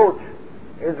of approach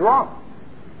is wrong.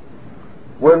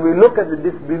 When we look at the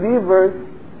disbelievers,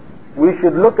 we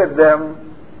should look at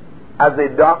them as a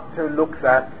doctor looks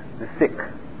at the sick,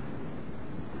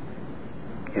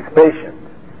 his patient,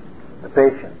 the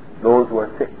patient, those who are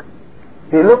sick.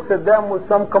 He looks at them with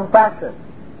some compassion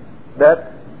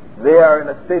that they are in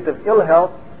a state of ill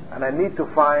health and I need to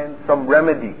find some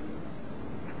remedy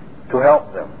to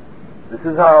help them. This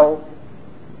is how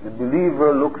the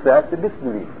believer looks at the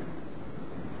disbeliever.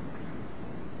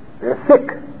 They're sick.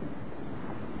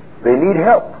 They need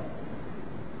help.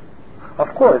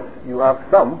 Of course, you have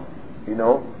some, you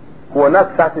know, who are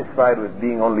not satisfied with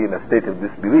being only in a state of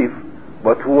disbelief,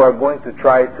 but who are going to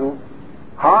try to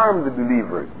harm the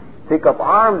believers, take up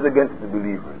arms against the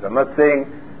believers. I'm not saying,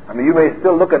 I mean, you may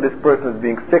still look at this person as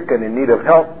being sick and in need of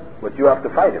help, but you have to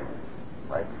fight him,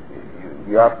 right?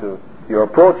 You have to, your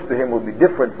approach to him will be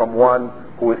different from one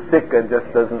who is sick and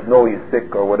just doesn't know he's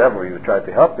sick or whatever. You try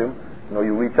to help him, you know,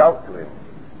 you reach out to him,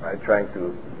 right? Trying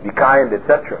to be kind,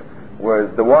 etc.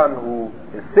 Whereas the one who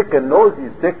is sick and knows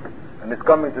he's sick and is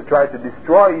coming to try to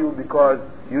destroy you because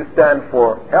you stand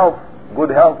for health, good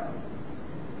health,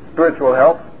 spiritual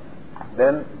health,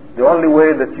 then the only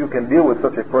way that you can deal with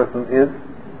such a person is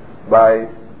by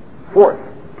force.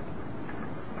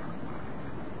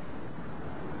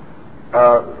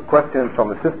 Questions from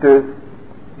the sisters.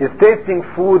 Is tasting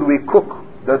food we cook,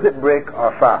 does it break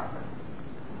our fast?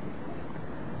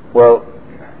 Well,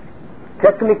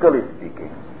 technically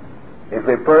speaking, if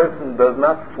a person does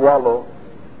not swallow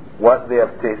what they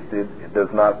have tasted, it does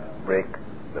not break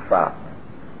the fast.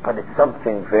 But it's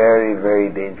something very, very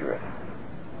dangerous.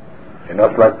 You know,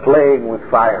 it's like playing with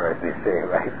fire, as they say,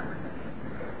 right?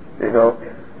 You know,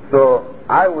 so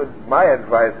my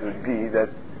advice would be that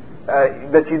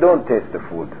you don't taste the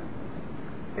food,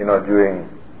 you know, during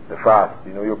the fast.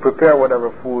 You know, you prepare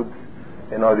whatever foods,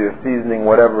 you know, your seasoning,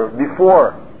 whatever,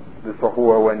 before the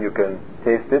suhoor when you can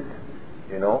taste it,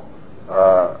 you know,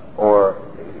 or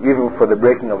even for the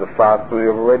breaking of the fast, so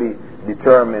you've already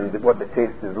determined what the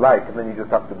taste is like, and then you just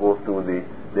have to go through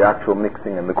the actual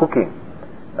mixing and the cooking.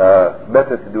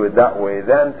 Better to do it that way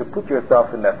than to put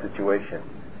yourself in that situation,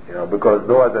 you know, because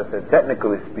though, as I said,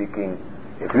 technically speaking,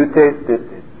 if you taste it,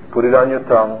 put it on your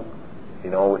tongue, you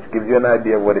know, which gives you an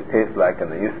idea of what it tastes like,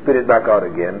 and then you spit it back out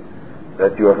again,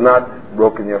 that you have not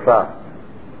broken your fast.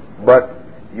 But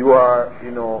you are,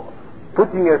 you know,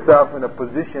 putting yourself in a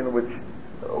position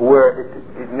where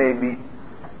it may be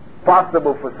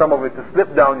possible for some of it to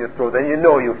slip down your throat, and you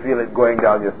know you feel it going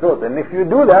down your throat. And if you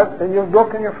do that, then you've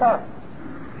broken your fast.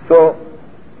 So,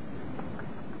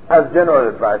 as general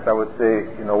advice, I would say,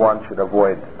 you know, one should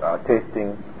avoid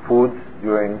tasting foods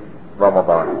during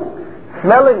Ramadan.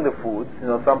 Smelling the foods, you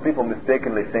know, some people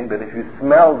mistakenly think that if you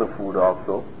smell the food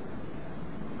also,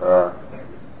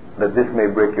 that this may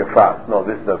break your fast. No,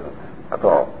 this doesn't at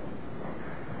all.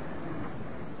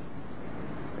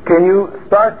 Can you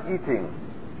start eating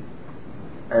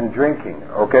and drinking,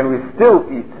 or can we still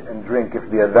eat and drink if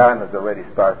the adhan has already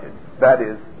started? That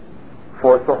is,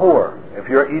 for suhoor, if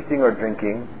you're eating or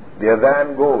drinking, the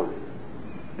adhan goes.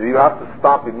 Do you have to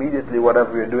stop immediately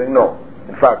whatever you're doing? No.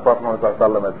 In fact, Prophet Muhammad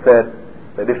ﷺ had said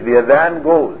that if the adhan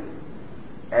goes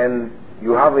and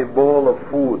you have a bowl of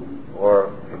food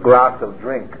or a glass of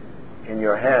drink in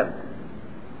your hand,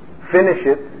 finish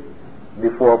it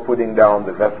before putting down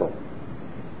the vessel.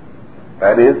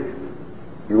 That is,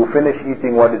 you will finish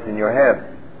eating what is in your hand.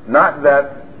 Not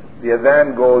that the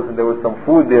adhan goes and there was some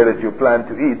food there that you plan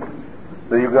to eat,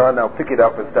 so you're going to now pick it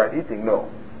up and start eating. No.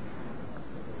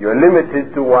 You're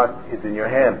limited to what is in your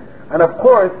hand. And of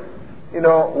course, you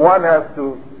know, one has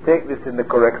to take this in the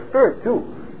correct spirit too,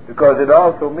 because it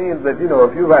also means that, you know,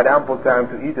 if you've had ample time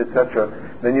to eat, etc.,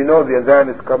 then you know the adhan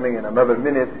is coming in another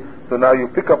minute, so now you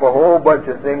pick up a whole bunch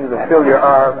of things and fill your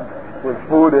arm with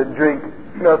food and drink,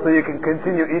 you know, so you can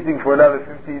continue eating for another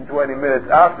 15, 20 minutes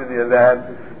after the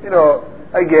adhan. You know,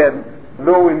 again,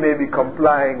 though we may be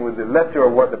complying with the letter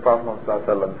of what the Prophet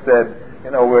ﷺ said,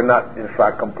 you know, we're not in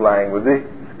fact complying with the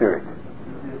spirit.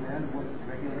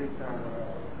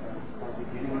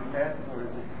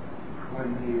 When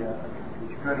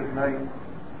the spread of night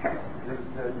is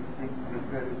distinct from the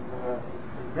spread of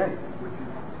day, which is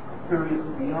period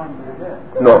beyond the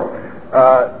adhan? No.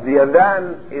 The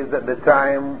adhan is at the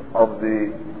time of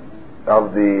the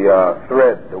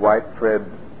thread, the white thread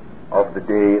of the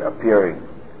day appearing.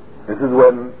 This is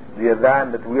when the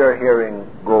adhan that we are hearing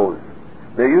goes.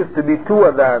 There used to be two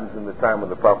adhans in the time of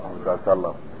the Prophet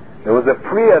ﷺ. There was a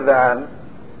pre-adhan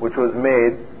which was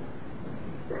made.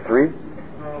 Three?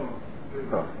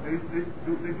 No. They do it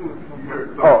from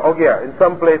here. Oh, okay. Yeah. In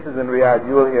some places in Riyadh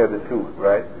you will hear the two,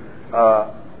 right?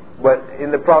 But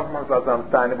in the Prophet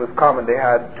ﷺ's time it was common. They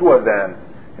had two adhans.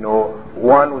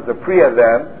 One was a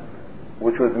pre-adhan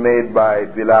which was made by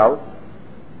Bilal,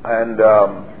 and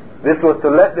this was to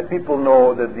let the people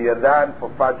know that the adhan for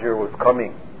Fajr was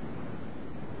coming.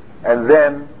 And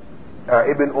then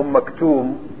Ibn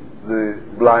Maktoum, the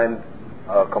blind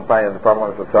companion of the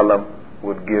Prophet ﷺ,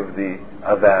 would give the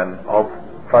adhan of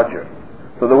Fajr.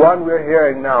 So the one we're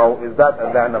hearing now is that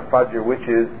adhan of Fajr, which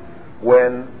is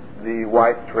when the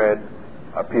white thread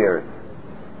appears.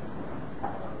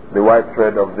 The white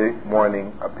thread of the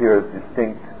morning appears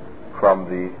distinct from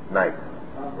the night.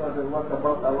 Brother, what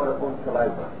about our own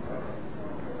saliva?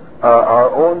 Our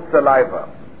own saliva.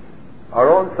 Our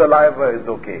own saliva is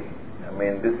okay. I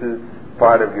mean, this is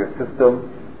part of your system.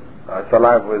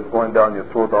 Saliva is going down your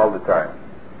throat all the time.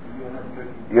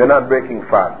 You're not breaking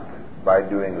fast by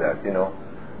doing that,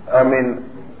 I mean,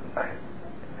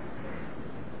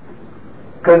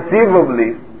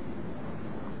 conceivably,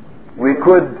 we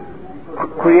could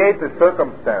create a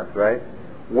circumstance, right,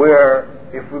 where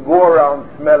if we go around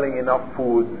smelling enough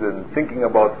foods and thinking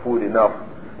about food enough,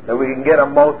 that we can get a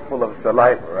mouthful of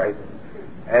saliva, right?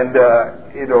 And,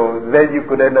 then you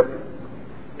could end up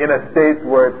in a state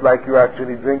where it's like you're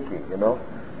actually drinking,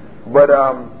 But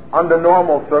under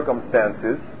normal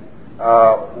circumstances,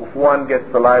 if one gets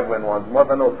saliva in one's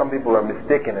mouth, I know some people are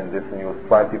mistaken in this, and you'll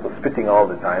find people spitting all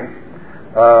the time.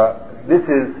 This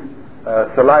is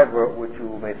saliva which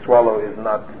you may swallow is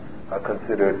not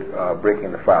considered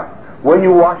breaking the fast. When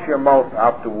you wash your mouth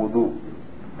after wudu,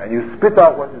 and you spit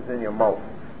out what is in your mouth,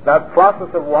 that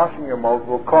process of washing your mouth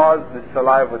will cause the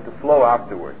saliva to flow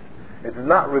afterwards. It is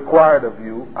not required of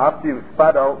you, after you've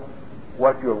spat out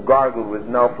what you have gargled with,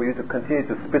 now for you to continue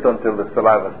to spit until the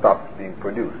saliva stops being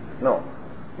produced. No.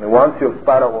 I mean, once you've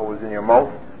spat out what was in your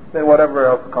mouth, then whatever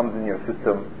else comes in your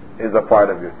system is a part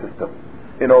of your system.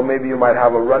 Maybe you might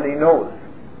have a runny nose,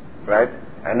 right?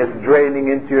 And it's draining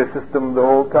into your system the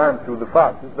whole time through the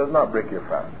fast. This does not break your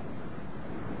fast.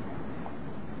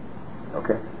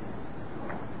 Okay?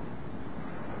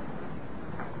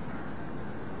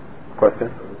 Question?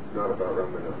 It's not about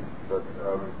Ramadan, but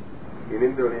in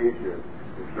Indonesia,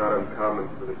 it's not uncommon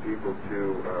for the people to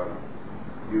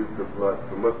use the blood,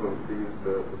 for Muslims to use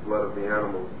the blood of the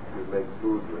animals to make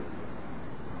food with.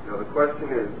 Now the question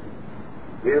is,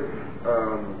 if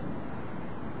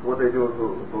what they do is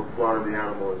they'll slaughter the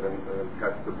animal and then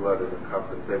catch the blood in a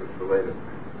cup and save it for later,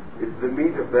 is the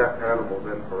meat of that animal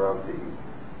then haram to eat?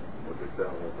 What they're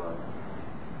selling about?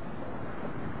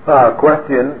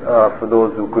 Question for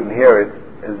those who couldn't hear it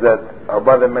is that our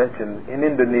brother mentioned in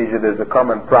Indonesia there's a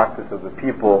common practice of the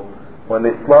people when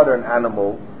they slaughter an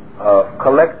animal,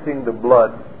 collecting the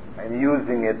blood and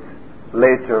using it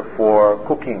later for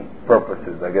cooking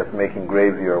purposes, I guess making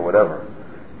gravy or whatever,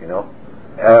 we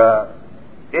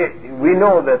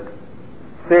know that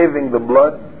saving the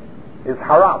blood is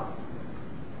haram.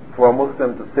 For a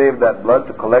Muslim to save that blood,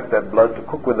 to collect that blood, to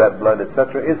cook with that blood,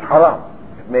 etc., is haram.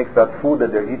 It makes that food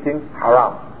that they're eating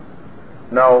haram.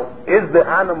 Now, is the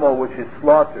animal which is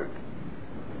slaughtered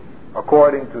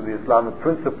according to the Islamic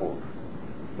principles,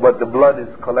 but the blood is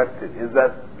collected, does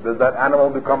that animal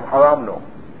become haram? No.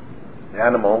 The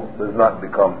animal does not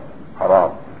become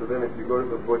haram. So then if you go to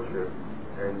the butcher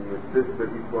and you insist that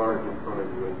he slaughters in front of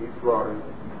you, and he slaughters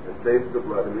and saves the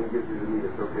blood and then gives you the meat,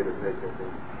 it's okay to take it?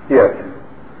 Yes.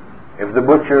 If the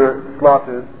butcher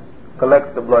slaughters,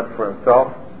 collects the blood for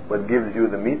himself, but gives you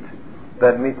the meat,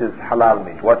 that meat is halal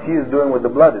meat. What he is doing with the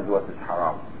blood is what is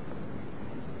haram.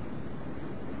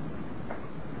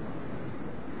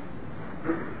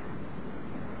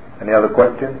 Any other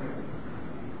questions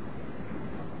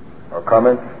or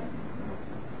comments?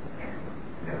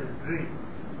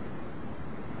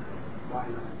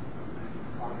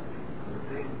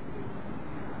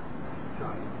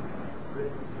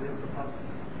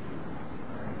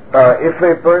 If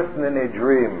a person in a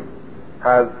dream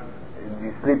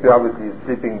he's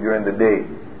sleeping during the day,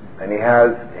 and he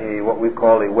has what we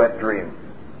call a wet dream,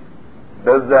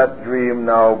 does that dream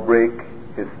now break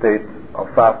his state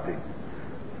of fasting?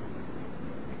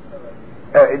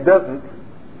 It doesn't,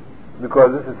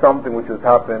 because this is something which has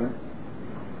happened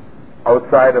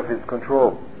outside of his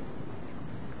control.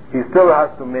 he still has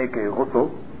to make a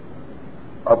ghusl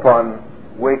upon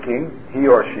waking, he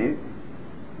or she.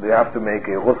 They have to make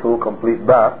a ghusl, complete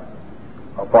bath,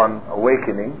 upon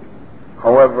awakening.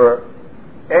 However,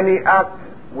 any act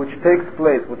which takes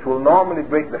place, which will normally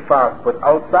break the fast, but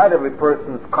outside of a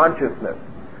person's consciousness,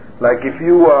 like if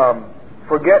you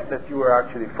forget that you were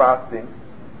actually fasting,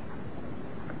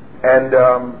 and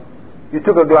you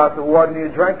took a glass of water and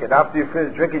you drank it. After you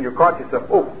finished drinking, you caught yourself,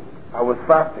 oh, I was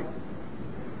fasting.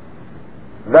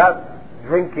 That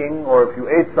drinking, or if you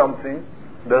ate something,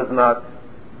 does not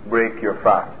break your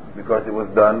fast, because it was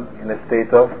done in a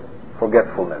state of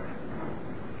forgetfulness.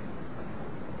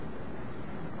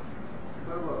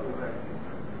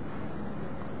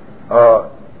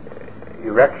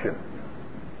 Erection.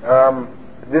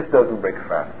 This doesn't break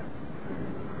fast.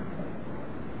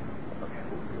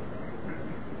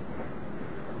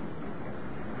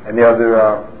 Any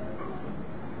other?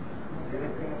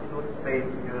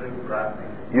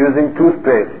 Using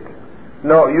toothpaste.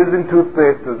 No, using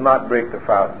toothpaste does not break the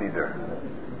fast either.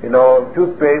 You know,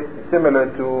 toothpaste is similar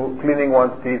to cleaning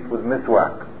one's teeth with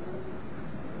miswak.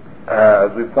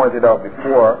 As we pointed out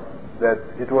before, that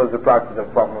it was the practice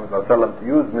of Prophet ﷺ to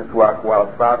use miswak while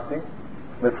fasting.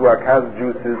 Miswak has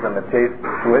juices and a taste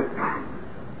to it.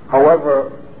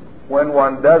 However, when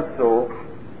one does so,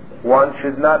 one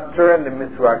should not turn the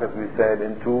miswak, as we said,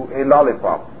 into a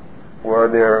lollipop, where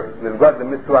they've got the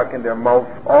miswak in their mouth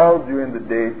all during the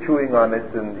day, chewing on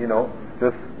it and,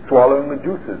 just swallowing the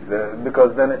juices,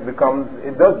 because then it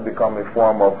does become a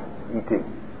form of eating.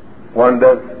 One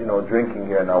does, drinking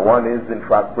here. Now, one is in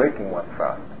fact breaking one's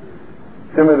fast.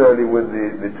 Similarly with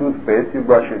the toothpaste, you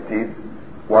brush your teeth,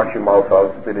 wash your mouth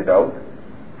out, spit it out,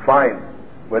 fine.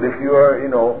 But if you are,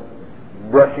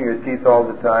 brushing your teeth all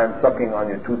the time, sucking on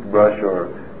your toothbrush, or,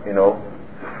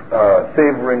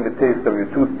 savoring the taste of your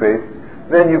toothpaste,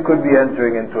 then you could be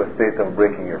entering into a state of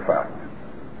breaking your fast.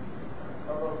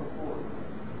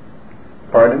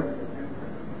 Pardon?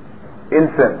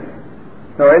 Incense.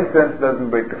 No, incense doesn't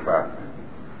break the fast.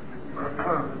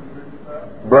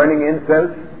 Burning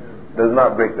incense does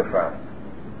not break the fast.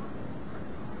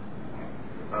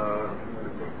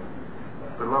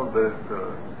 There's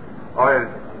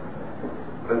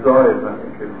ayahs, I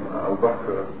think, in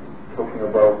Al-Baqarah, talking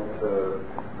about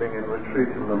being in retreat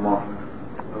in the mosque,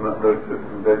 and that there's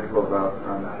certain days for that,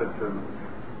 and certain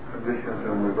conditions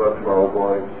in regard to our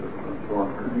wives, and so on.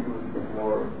 Could you give us some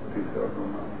more details on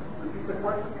that?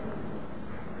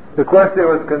 The question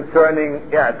was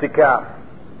concerning i'tikaf,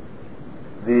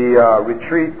 the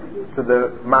retreat to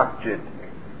the masjid,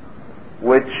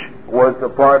 which was a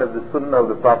part of the sunnah of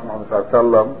the Prophet Muhammad,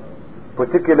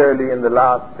 particularly in the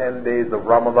last 10 days of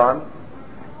Ramadan,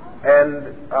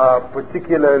 and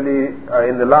particularly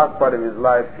in the last part of his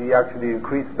life, he actually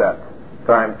increased that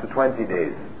time to 20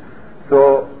 days.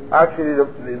 So actually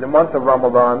the month of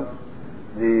Ramadan,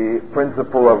 the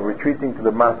principle of retreating to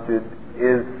the masjid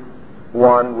is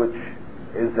one which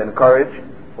is encouraged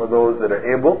for those that are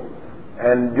able.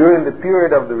 And during the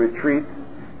period of the retreat,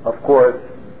 of course,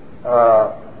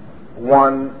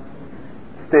 one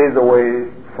stays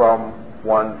away from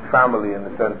one's family in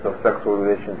the sense of sexual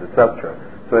relations, etc.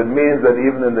 So it means that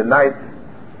even in the night,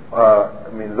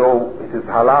 though it is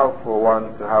halal for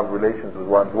one to have relations with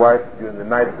one's wife during the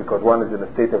night, because one is in a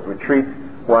state of retreat,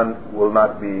 one will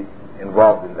not be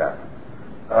involved in that.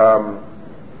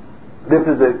 This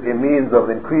is a means of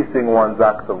increasing one's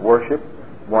acts of worship.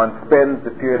 One spends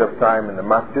a period of time in the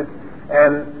masjid,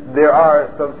 and there are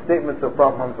some statements of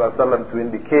Prophet Muhammad ﷺ to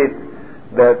indicate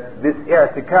that this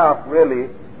i'tikaf really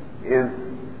is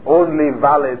only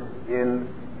valid in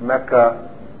Mecca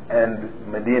and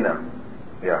Medina.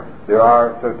 Yeah, there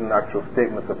are certain actual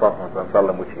statements of Prophet Muhammad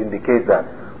ﷺ which indicate that.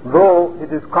 Though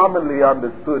it is commonly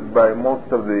understood by most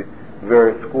of the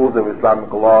various schools of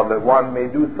Islamic law that one may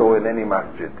do so in any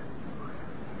masjid.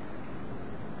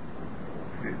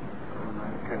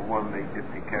 Can one make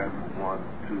i'tikaf 1,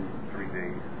 2, 3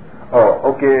 days? Oh,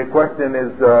 okay. Question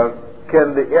is,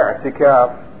 can the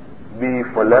i'tikaf be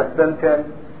for less than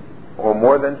 10 or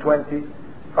more than 20?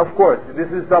 Of course, this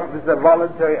is a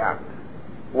voluntary act.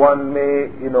 One may,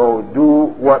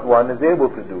 do what one is able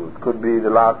to do. It could be the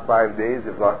last 5 days,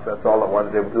 if that's all that one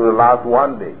is able to do, the last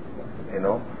 1 day,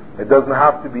 It doesn't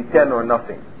have to be 10 or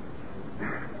nothing. Do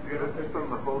you have to spend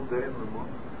the whole day in the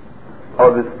mosque?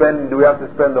 Do we have to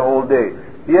spend the whole day?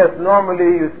 Yes,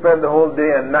 normally you spend the whole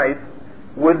day and night,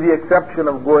 with the exception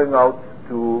of going out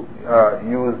to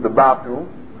use the bathroom,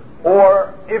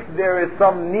 or if there is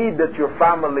some need that your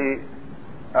family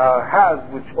has,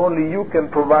 which only you can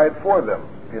provide for them.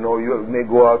 You may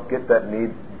go out, get that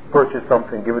need, purchase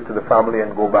something, give it to the family,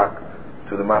 and go back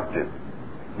to the masjid.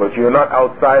 But you're not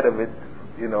outside of it,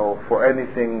 for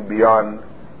anything beyond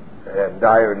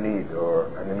dire need or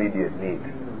an immediate need.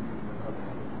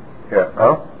 Yeah,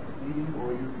 huh? Eating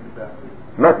or using the bathroom?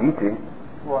 Not eating.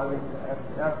 Well, I mean,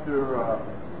 after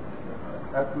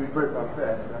we break our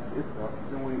fast, after Isra,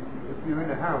 then if you're in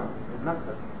the house and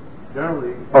nothing,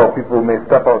 generally... Oh, people may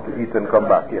step out to eat and come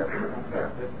back, yes.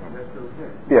 That's okay.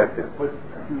 Yes, yes. But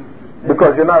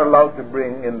because you're not allowed to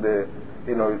bring in the,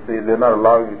 you see, they're not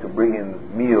allowing you to bring in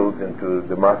meals into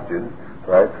the masjid,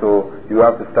 right? So you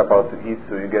have to step out to eat,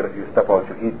 so you step out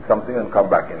to eat something and come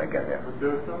back in again, yeah. But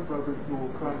there are some brothers who will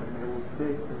come and they will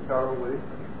stay in Saraway,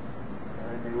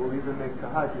 and they will even make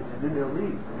tahajjud, and then they'll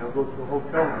leave, and they'll go to a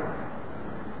hotel room,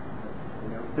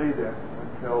 and they'll stay there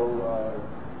until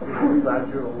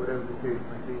Fajr or whatever the case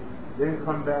may be, then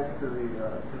come back to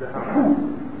the house.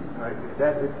 Right? Is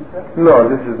that itikaf? No,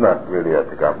 this is not really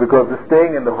itikaf, because the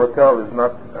staying in the hotel is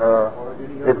not.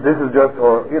 This is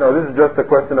just a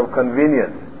question of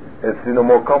convenience. It's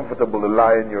more comfortable to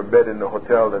lie in your bed in the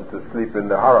hotel than to sleep in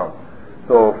the haram.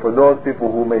 So for those people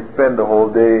who may spend the whole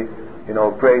day,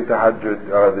 praying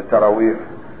tahajjud or the tarawih,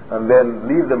 and then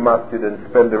leave the masjid and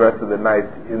spend the rest of the night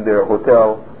in their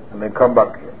hotel, and then come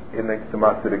back in next to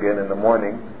masjid again in the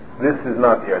morning, this is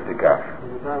not i'tikaf.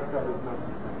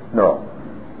 No.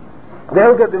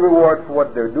 They'll get the reward for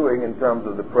what they're doing in terms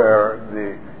of the prayer,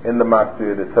 in the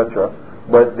masjid, etc.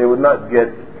 But they would not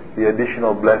get the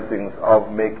additional blessings of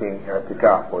making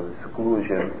i'tikaf or the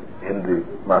seclusion in the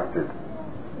masjid.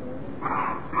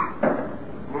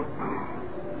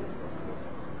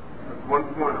 One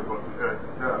point about the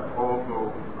i'tikaf,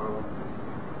 also,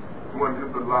 one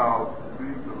is allowed to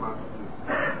leave the masjid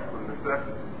for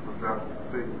necessity, for example,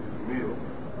 taking his meal,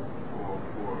 or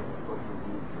for something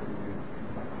who change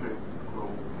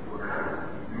clothes, whatever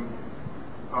is used.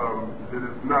 It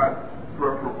is not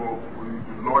preferable for you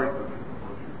to loiter, or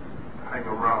to hang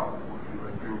around.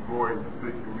 Like you're going to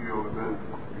take your meal, and then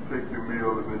you take your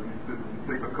meal, and then you sit, you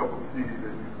take a cup of tea, and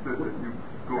you sit, and you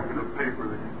go get a paper,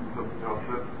 and you do something else.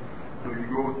 So you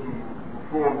go to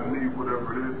perform the need,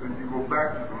 whatever it is, and you go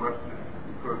back to the masjid,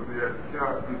 because the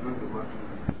i'tikaf is in the masjid.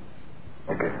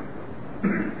 Okay.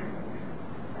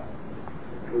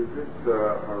 Is it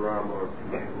haram or to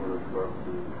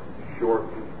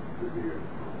shorten the beard?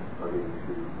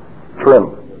 To Trim.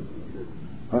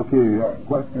 Okay,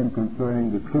 question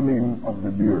concerning the trimming of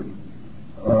the beard.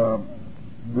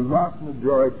 The vast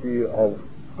majority of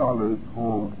scholars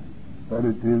hold that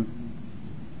it is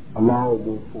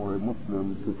allowable for a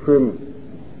Muslim to trim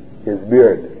His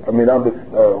beard. I'm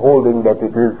holding that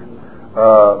it is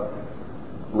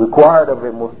required of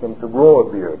a Muslim to grow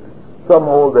a beard. Some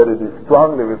hold that it is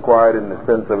strongly required in the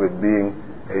sense of it being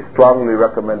a strongly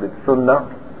recommended sunnah,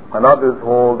 and others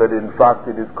hold that in fact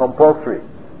it is compulsory,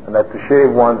 and that to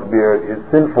shave one's beard is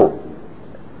sinful.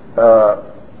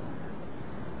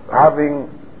 Having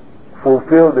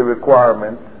fulfilled the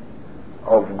requirement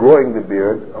of growing the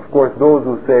beard, of course those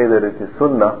who say that it is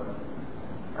sunnah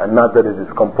and not that it is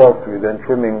compulsory, then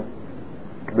trimming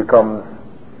becomes,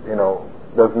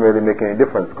 doesn't really make any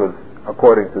difference, because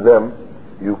according to them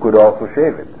you could also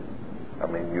shave it.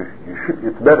 You should,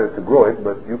 it's better to grow it,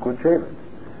 but you could shave it.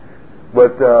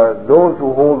 But those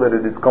who hold that it is